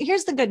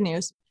 Here's the good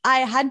news. I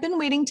had been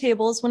waiting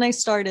tables when I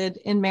started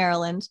in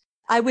Maryland.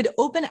 I would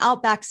open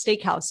Outback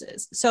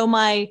Steakhouses. So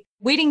my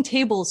waiting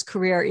tables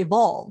career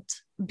evolved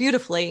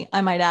beautifully,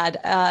 I might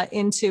add,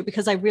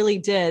 because I really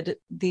did.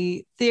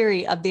 The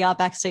theory of the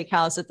Outback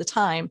Steakhouse at the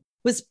time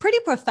was pretty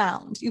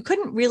profound. You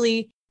couldn't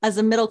really, as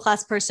a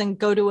middle-class person,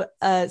 go to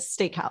a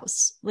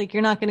steakhouse. Like,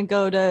 you're not going to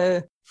go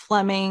to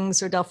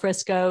Fleming's or Del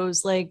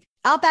Frisco's. Like,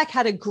 Outback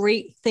had a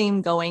great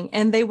theme going,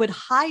 and they would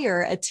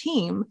hire a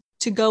team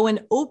to go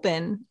and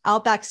open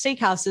Outback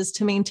Steakhouses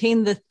to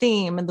maintain the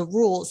theme and the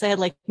rules. They had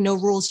like no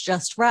rules,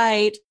 just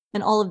right,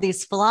 and all of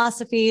these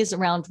philosophies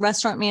around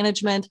restaurant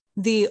management.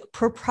 The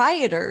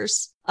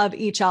proprietors of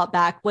each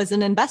Outback was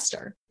an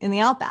investor in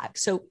the Outback.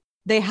 So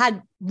they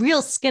had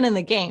real skin in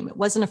the game. It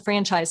wasn't a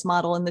franchise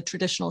model in the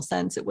traditional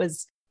sense. It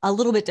was a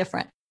little bit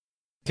different.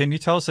 Can you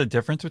tell us the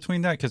difference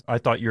between that? Because I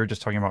thought you were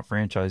just talking about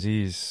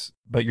franchisees,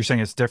 but you're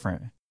saying it's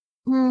different.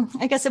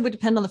 I guess it would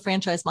depend on the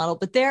franchise model,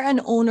 but they're an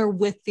owner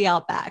with the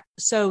Outback.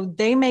 So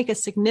they make a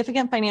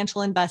significant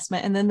financial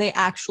investment, and then they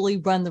actually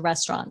run the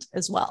restaurant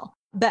as well.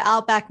 But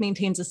Outback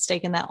maintains a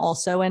stake in that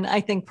also, and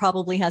I think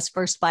probably has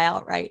first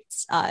buyout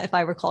rights, if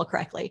I recall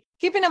correctly.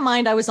 Keeping in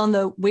mind, I was on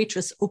the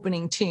waitress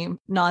opening team,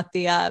 not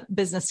the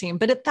business team,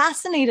 but it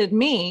fascinated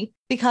me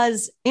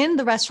because in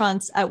the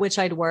restaurants at which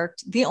I'd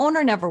worked, the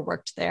owner never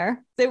worked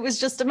there. It was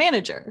just a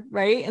manager,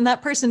 right? And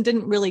that person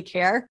didn't really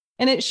care.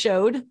 And it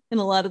showed in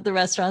a lot of the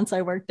restaurants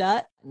I worked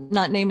at,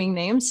 not naming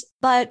names.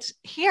 But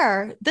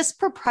here, this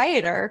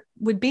proprietor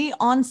would be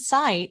on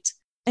site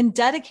and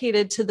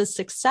dedicated to the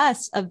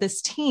success of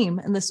this team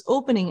and this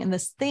opening and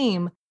this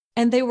theme.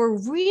 And they were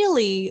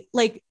really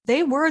like,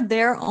 they were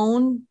their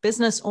own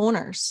business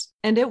owners.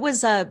 And it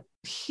was a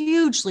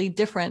hugely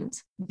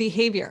different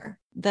behavior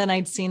than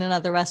I'd seen in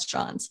other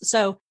restaurants.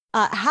 So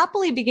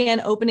happily began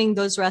opening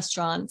those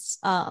restaurants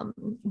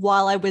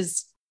while I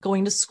was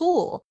going to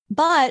school.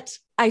 But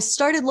I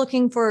started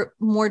looking for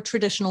more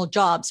traditional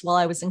jobs while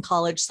I was in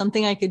college,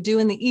 something I could do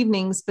in the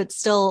evenings, but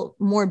still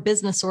more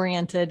business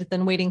oriented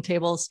than waiting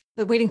tables.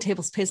 But waiting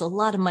tables pays a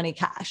lot of money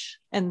cash,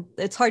 and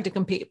it's hard to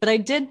compete. But I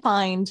did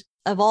find,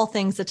 of all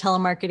things, a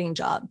telemarketing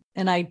job.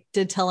 And I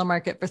did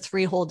telemarket for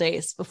 3 whole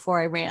days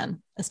before I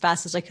ran as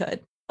fast as I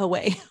could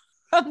away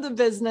from the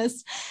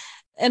business.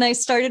 And I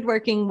started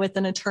working with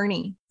an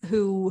attorney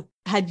who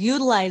had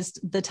utilized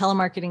the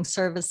telemarketing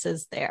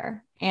services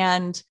there.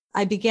 And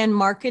I began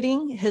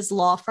marketing his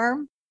law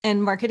firm,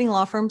 and marketing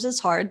law firms is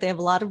hard. They have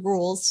a lot of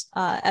rules,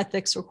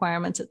 ethics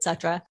requirements, et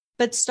cetera,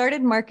 but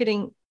started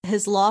marketing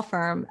his law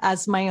firm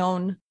as my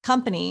own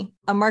company,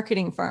 a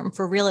marketing firm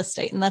for real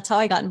estate. And that's how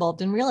I got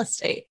involved in real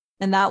estate.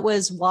 And that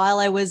was while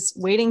I was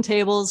waiting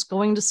tables,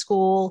 going to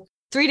school,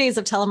 3 days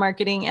of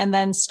telemarketing, and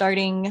then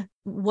starting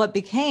what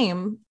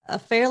became a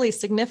fairly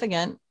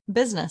significant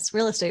business,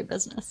 real estate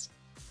business.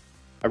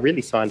 I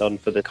really signed on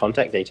for the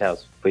contact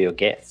details for your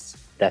guests.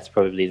 That's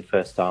probably the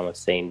first time I've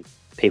seen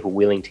people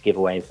willing to give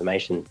away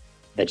information.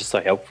 They're just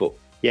so helpful.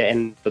 Yeah,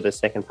 and for the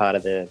second part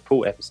of the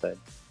pool episode.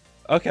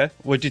 Okay.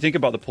 What do you think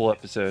about the pool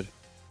episode?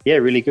 Yeah,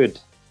 really good.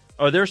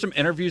 Are there some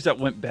interviews that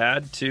went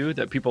bad, too,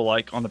 that people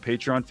like on the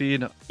Patreon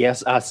feed?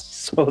 Yes, I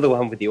saw the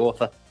one with the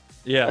author.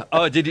 Yeah.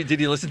 Oh, did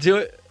you listen to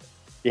it?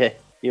 Yeah,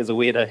 he was a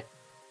weirdo.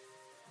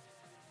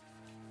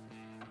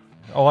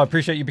 Oh, I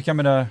appreciate you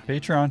becoming a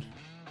Patreon.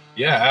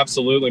 Yeah,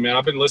 absolutely, man.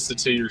 I've been listening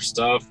to your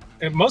stuff,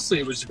 and mostly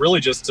it was really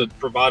just to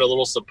provide a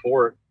little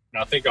support.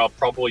 And I think I'll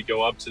probably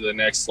go up to the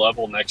next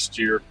level next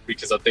year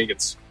because I think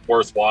it's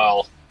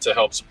worthwhile to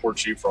help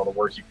support you for all the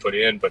work you put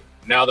in. But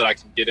now that I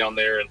can get down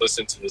there and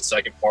listen to the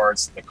second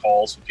parts and the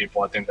calls with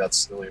people, I think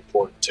that's really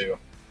important too.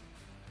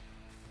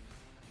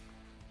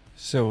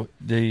 So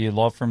the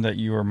law firm that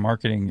you were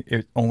marketing,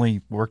 it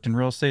only worked in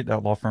real estate?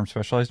 That law firm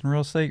specialized in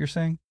real estate, you're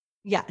saying?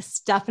 Yes,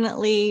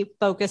 definitely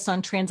focused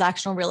on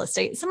transactional real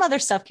estate. Some other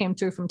stuff came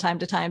through from time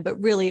to time, but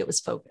really it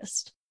was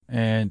focused.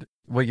 And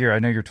what year? I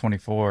know you're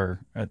 24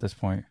 at this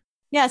point.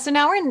 Yeah, so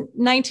now we're in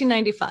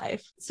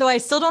 1995. So I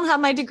still don't have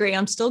my degree.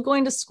 I'm still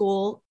going to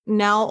school.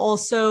 Now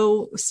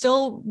also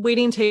still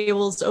waiting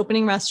tables,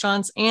 opening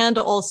restaurants, and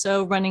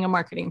also running a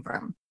marketing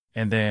firm.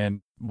 And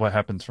then what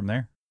happens from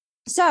there?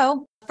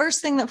 So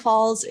first thing that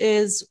falls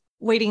is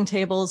waiting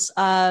tables.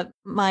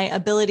 My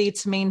ability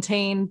to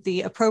maintain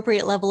the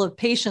appropriate level of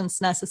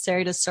patience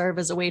necessary to serve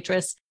as a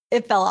waitress,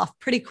 it fell off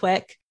pretty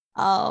quick.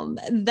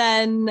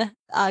 Then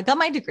got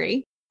my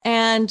degree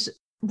and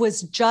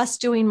was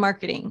just doing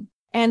marketing.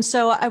 And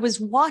so I was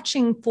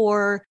watching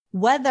for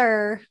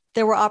whether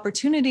there were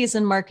opportunities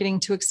in marketing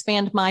to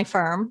expand my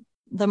firm,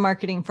 the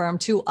marketing firm,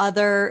 to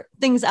other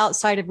things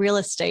outside of real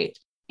estate.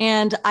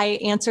 And I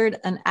answered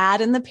an ad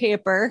in the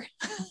paper.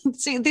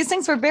 See, these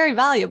things were very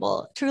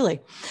valuable,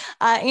 truly.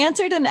 I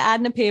answered an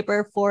ad in the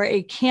paper for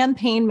a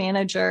campaign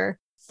manager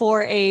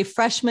for a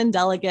freshman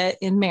delegate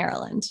in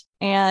Maryland,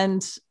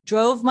 and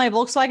drove my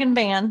Volkswagen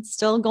van,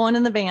 still going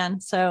in the van.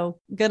 So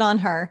good on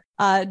her.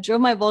 Drove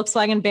my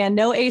Volkswagen van,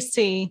 no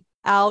AC,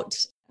 out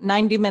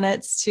 90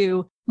 minutes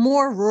to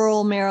more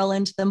rural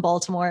Maryland than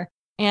Baltimore,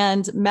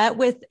 and met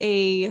with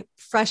a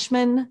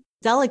freshman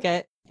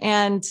delegate.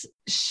 And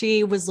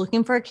she was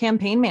looking for a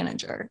campaign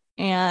manager.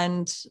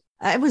 And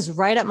it was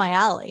right up my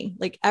alley.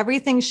 Like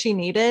everything she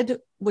needed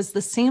was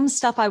the same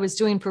stuff I was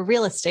doing for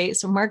real estate.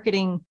 So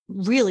marketing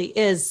really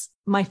is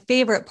my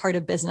favorite part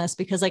of business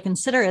because I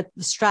consider it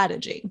the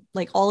strategy,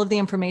 like all of the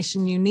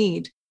information you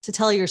need to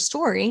tell your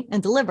story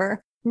and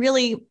deliver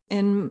really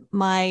in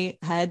my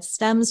head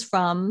stems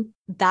from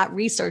that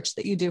research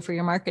that you do for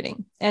your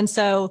marketing. And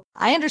so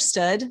I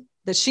understood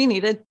that she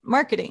needed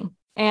marketing.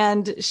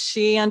 And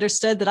she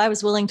understood that I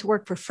was willing to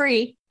work for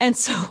free. And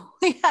so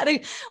we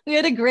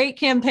had a great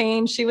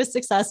campaign. She was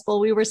successful.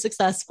 We were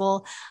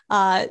successful.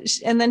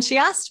 And then she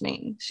asked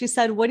me, she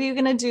said, what are you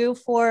going to do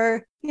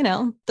for,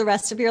 the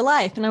rest of your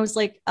life? And I was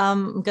like,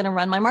 I'm going to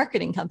run my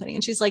marketing company.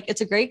 And she's like,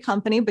 it's a great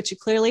company, but you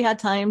clearly had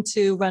time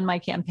to run my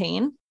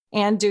campaign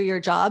and do your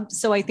job.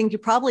 So I think you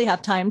probably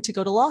have time to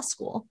go to law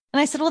school. And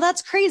I said, well,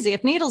 that's crazy.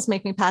 If needles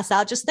make me pass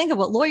out, just think of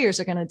what lawyers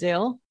are going to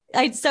do.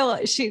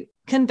 So she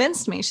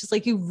convinced me. She's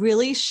like,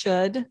 you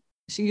should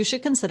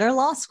consider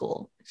law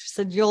school. She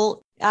said,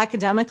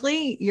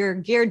 academically, you're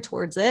geared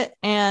towards it.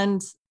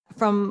 And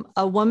from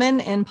a woman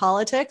in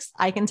politics,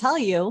 I can tell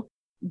you,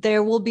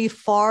 there will be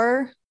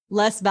far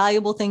less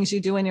valuable things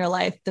you do in your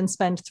life than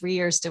spend 3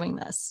 years doing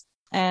this.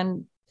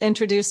 And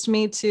introduced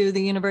me to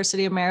the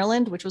University of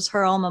Maryland, which was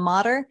her alma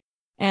mater.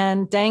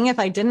 And dang, if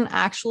I didn't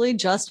actually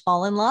just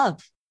fall in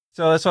love.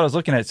 So that's what I was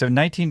looking at. So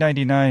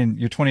 1999,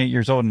 you're 28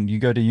 years old and you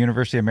go to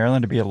University of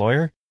Maryland to be a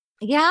lawyer?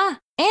 Yeah.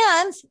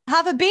 And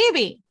have a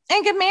baby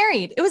and get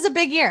married. It was a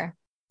big year.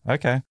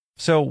 Okay.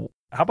 So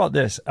how about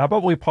this? How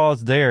about we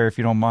pause there, if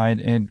you don't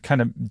mind, and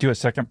kind of do a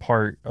second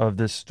part of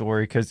this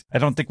story? Because I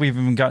don't think we've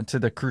even gotten to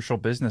the crucial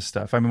business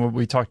stuff. I mean,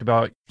 we talked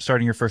about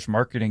starting your first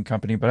marketing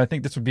company, but I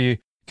think this would be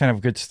kind of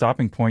a good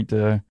stopping point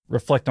to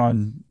reflect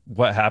on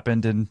what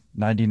happened in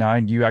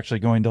 99, you actually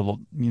going to,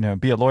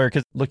 be a lawyer.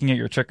 Because looking at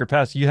your checkered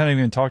past, you hadn't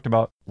even talked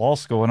about law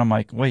school. And I'm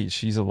like, wait,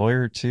 she's a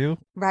lawyer too?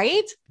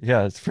 Right?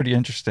 Yeah, it's pretty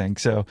interesting.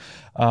 So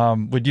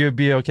would you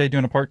be okay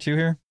doing a part 2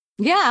 here?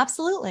 Yeah,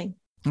 absolutely.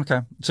 Okay.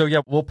 So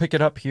yeah, we'll pick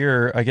it up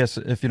here, I guess,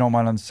 if you don't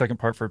mind, on the second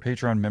part for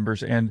Patreon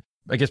members. And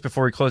I guess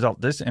before we close out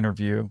this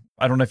interview,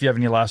 I don't know if you have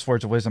any last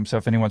words of wisdom. So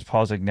if anyone's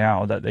pausing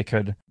now, that they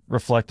could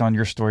reflect on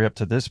your story up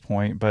to this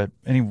point, but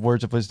any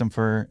words of wisdom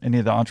for any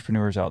of the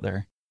entrepreneurs out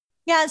there?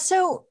 Yeah.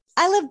 So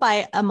I live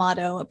by a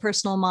motto, a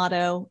personal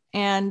motto,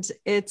 and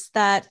it's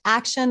that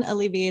action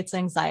alleviates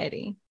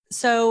anxiety.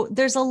 So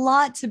there's a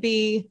lot to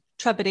be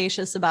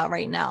trepidatious about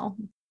right now.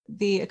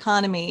 The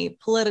economy,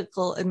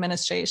 political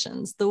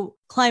administrations, the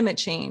climate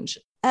change,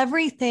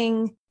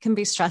 everything can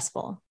be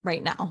stressful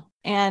right now.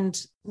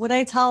 And what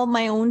I tell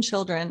my own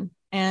children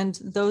and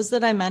those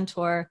that I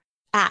mentor,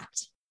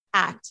 act,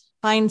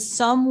 find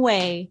some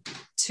way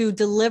to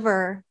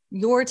deliver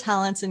your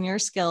talents and your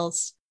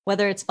skills,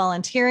 whether it's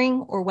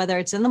volunteering or whether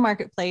it's in the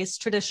marketplace.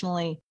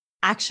 Traditionally,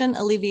 action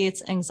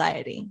alleviates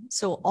anxiety.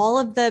 So all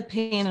of the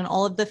pain and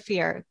all of the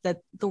fear that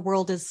the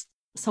world is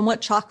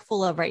somewhat chock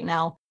full of right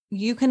now,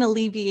 you can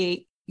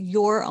alleviate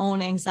your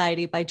own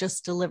anxiety by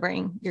just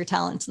delivering your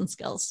talents and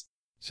skills.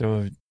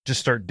 So just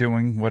start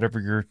doing whatever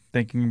you're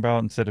thinking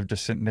about instead of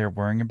just sitting there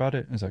worrying about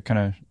it. Is that kind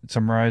of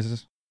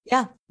summarizes?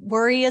 Yeah.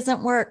 Worry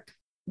isn't work.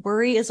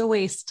 Worry is a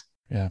waste.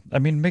 Yeah. I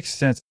mean, it makes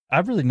sense. I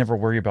really never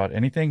worry about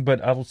anything,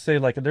 but I will say,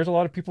 like, there's a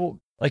lot of people,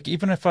 like,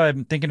 even if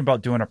I'm thinking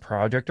about doing a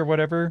project or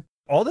whatever,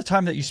 all the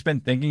time that you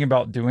spend thinking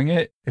about doing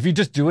it, if you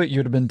just do it,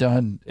 you'd have been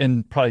done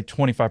in probably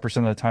 25%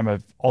 of the time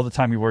of all the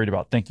time you worried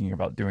about thinking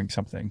about doing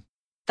something.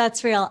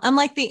 That's real. I'm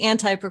like the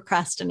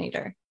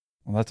anti-procrastinator.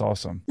 Well, that's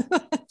awesome.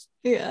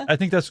 Yeah. I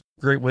think that's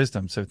great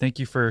wisdom. So thank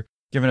you for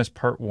giving us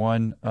part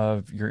 1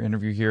 of your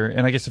interview here.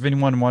 And I guess if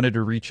anyone wanted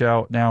to reach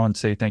out now and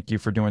say thank you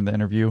for doing the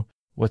interview,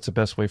 what's the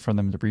best way for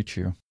them to reach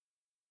you?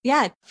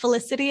 Yeah.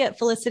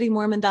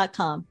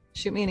 Felicity@felicitymormon.com.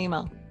 Shoot me an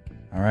email.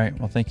 All right.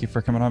 Well, thank you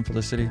for coming on,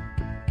 Felicity.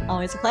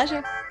 Always a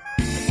pleasure.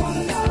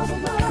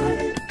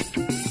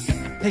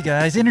 Hey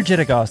guys,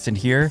 Energetic Austin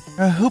here.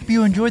 I hope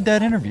you enjoyed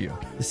that interview.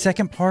 The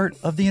second part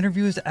of the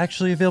interview is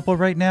actually available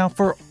right now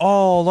for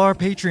all our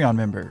Patreon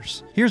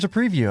members. Here's a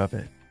preview of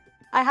it.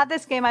 I have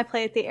this game I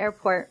play at the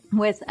airport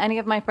with any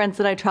of my friends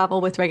that I travel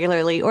with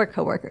regularly or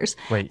coworkers.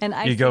 Wait, and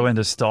you go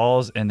into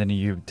stalls and then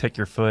you take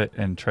your foot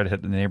and try to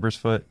hit the neighbor's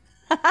foot?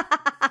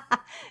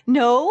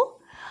 No,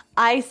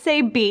 I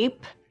say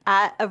beep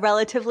at a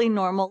relatively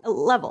normal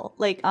level,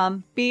 like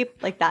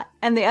beep, like that.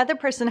 And the other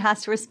person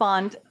has to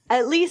respond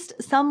at least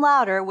some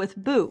louder with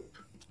boop.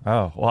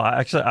 Oh, well,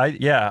 actually,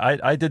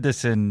 I did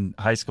this in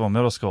high school and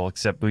middle school,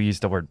 except we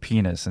used the word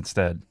penis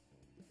instead.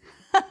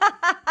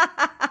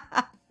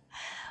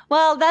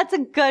 Well, that's a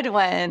good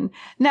one.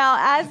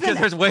 Now, because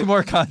there's way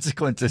more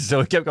consequences, so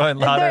it kept going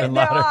louder and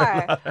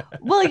louder. There are.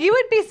 Well, you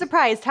would be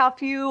surprised how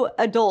few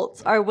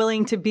adults are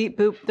willing to beat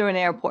boop through an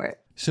airport.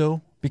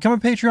 So become a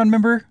Patreon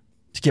member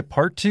to get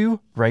part 2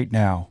 right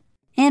now.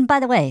 And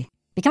by the way,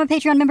 become a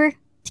Patreon member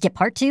to get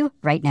part 2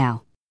 right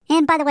now.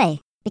 And by the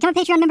way, become a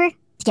Patreon member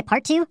to get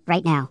part 2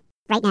 right now.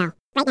 Right now.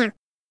 Right now.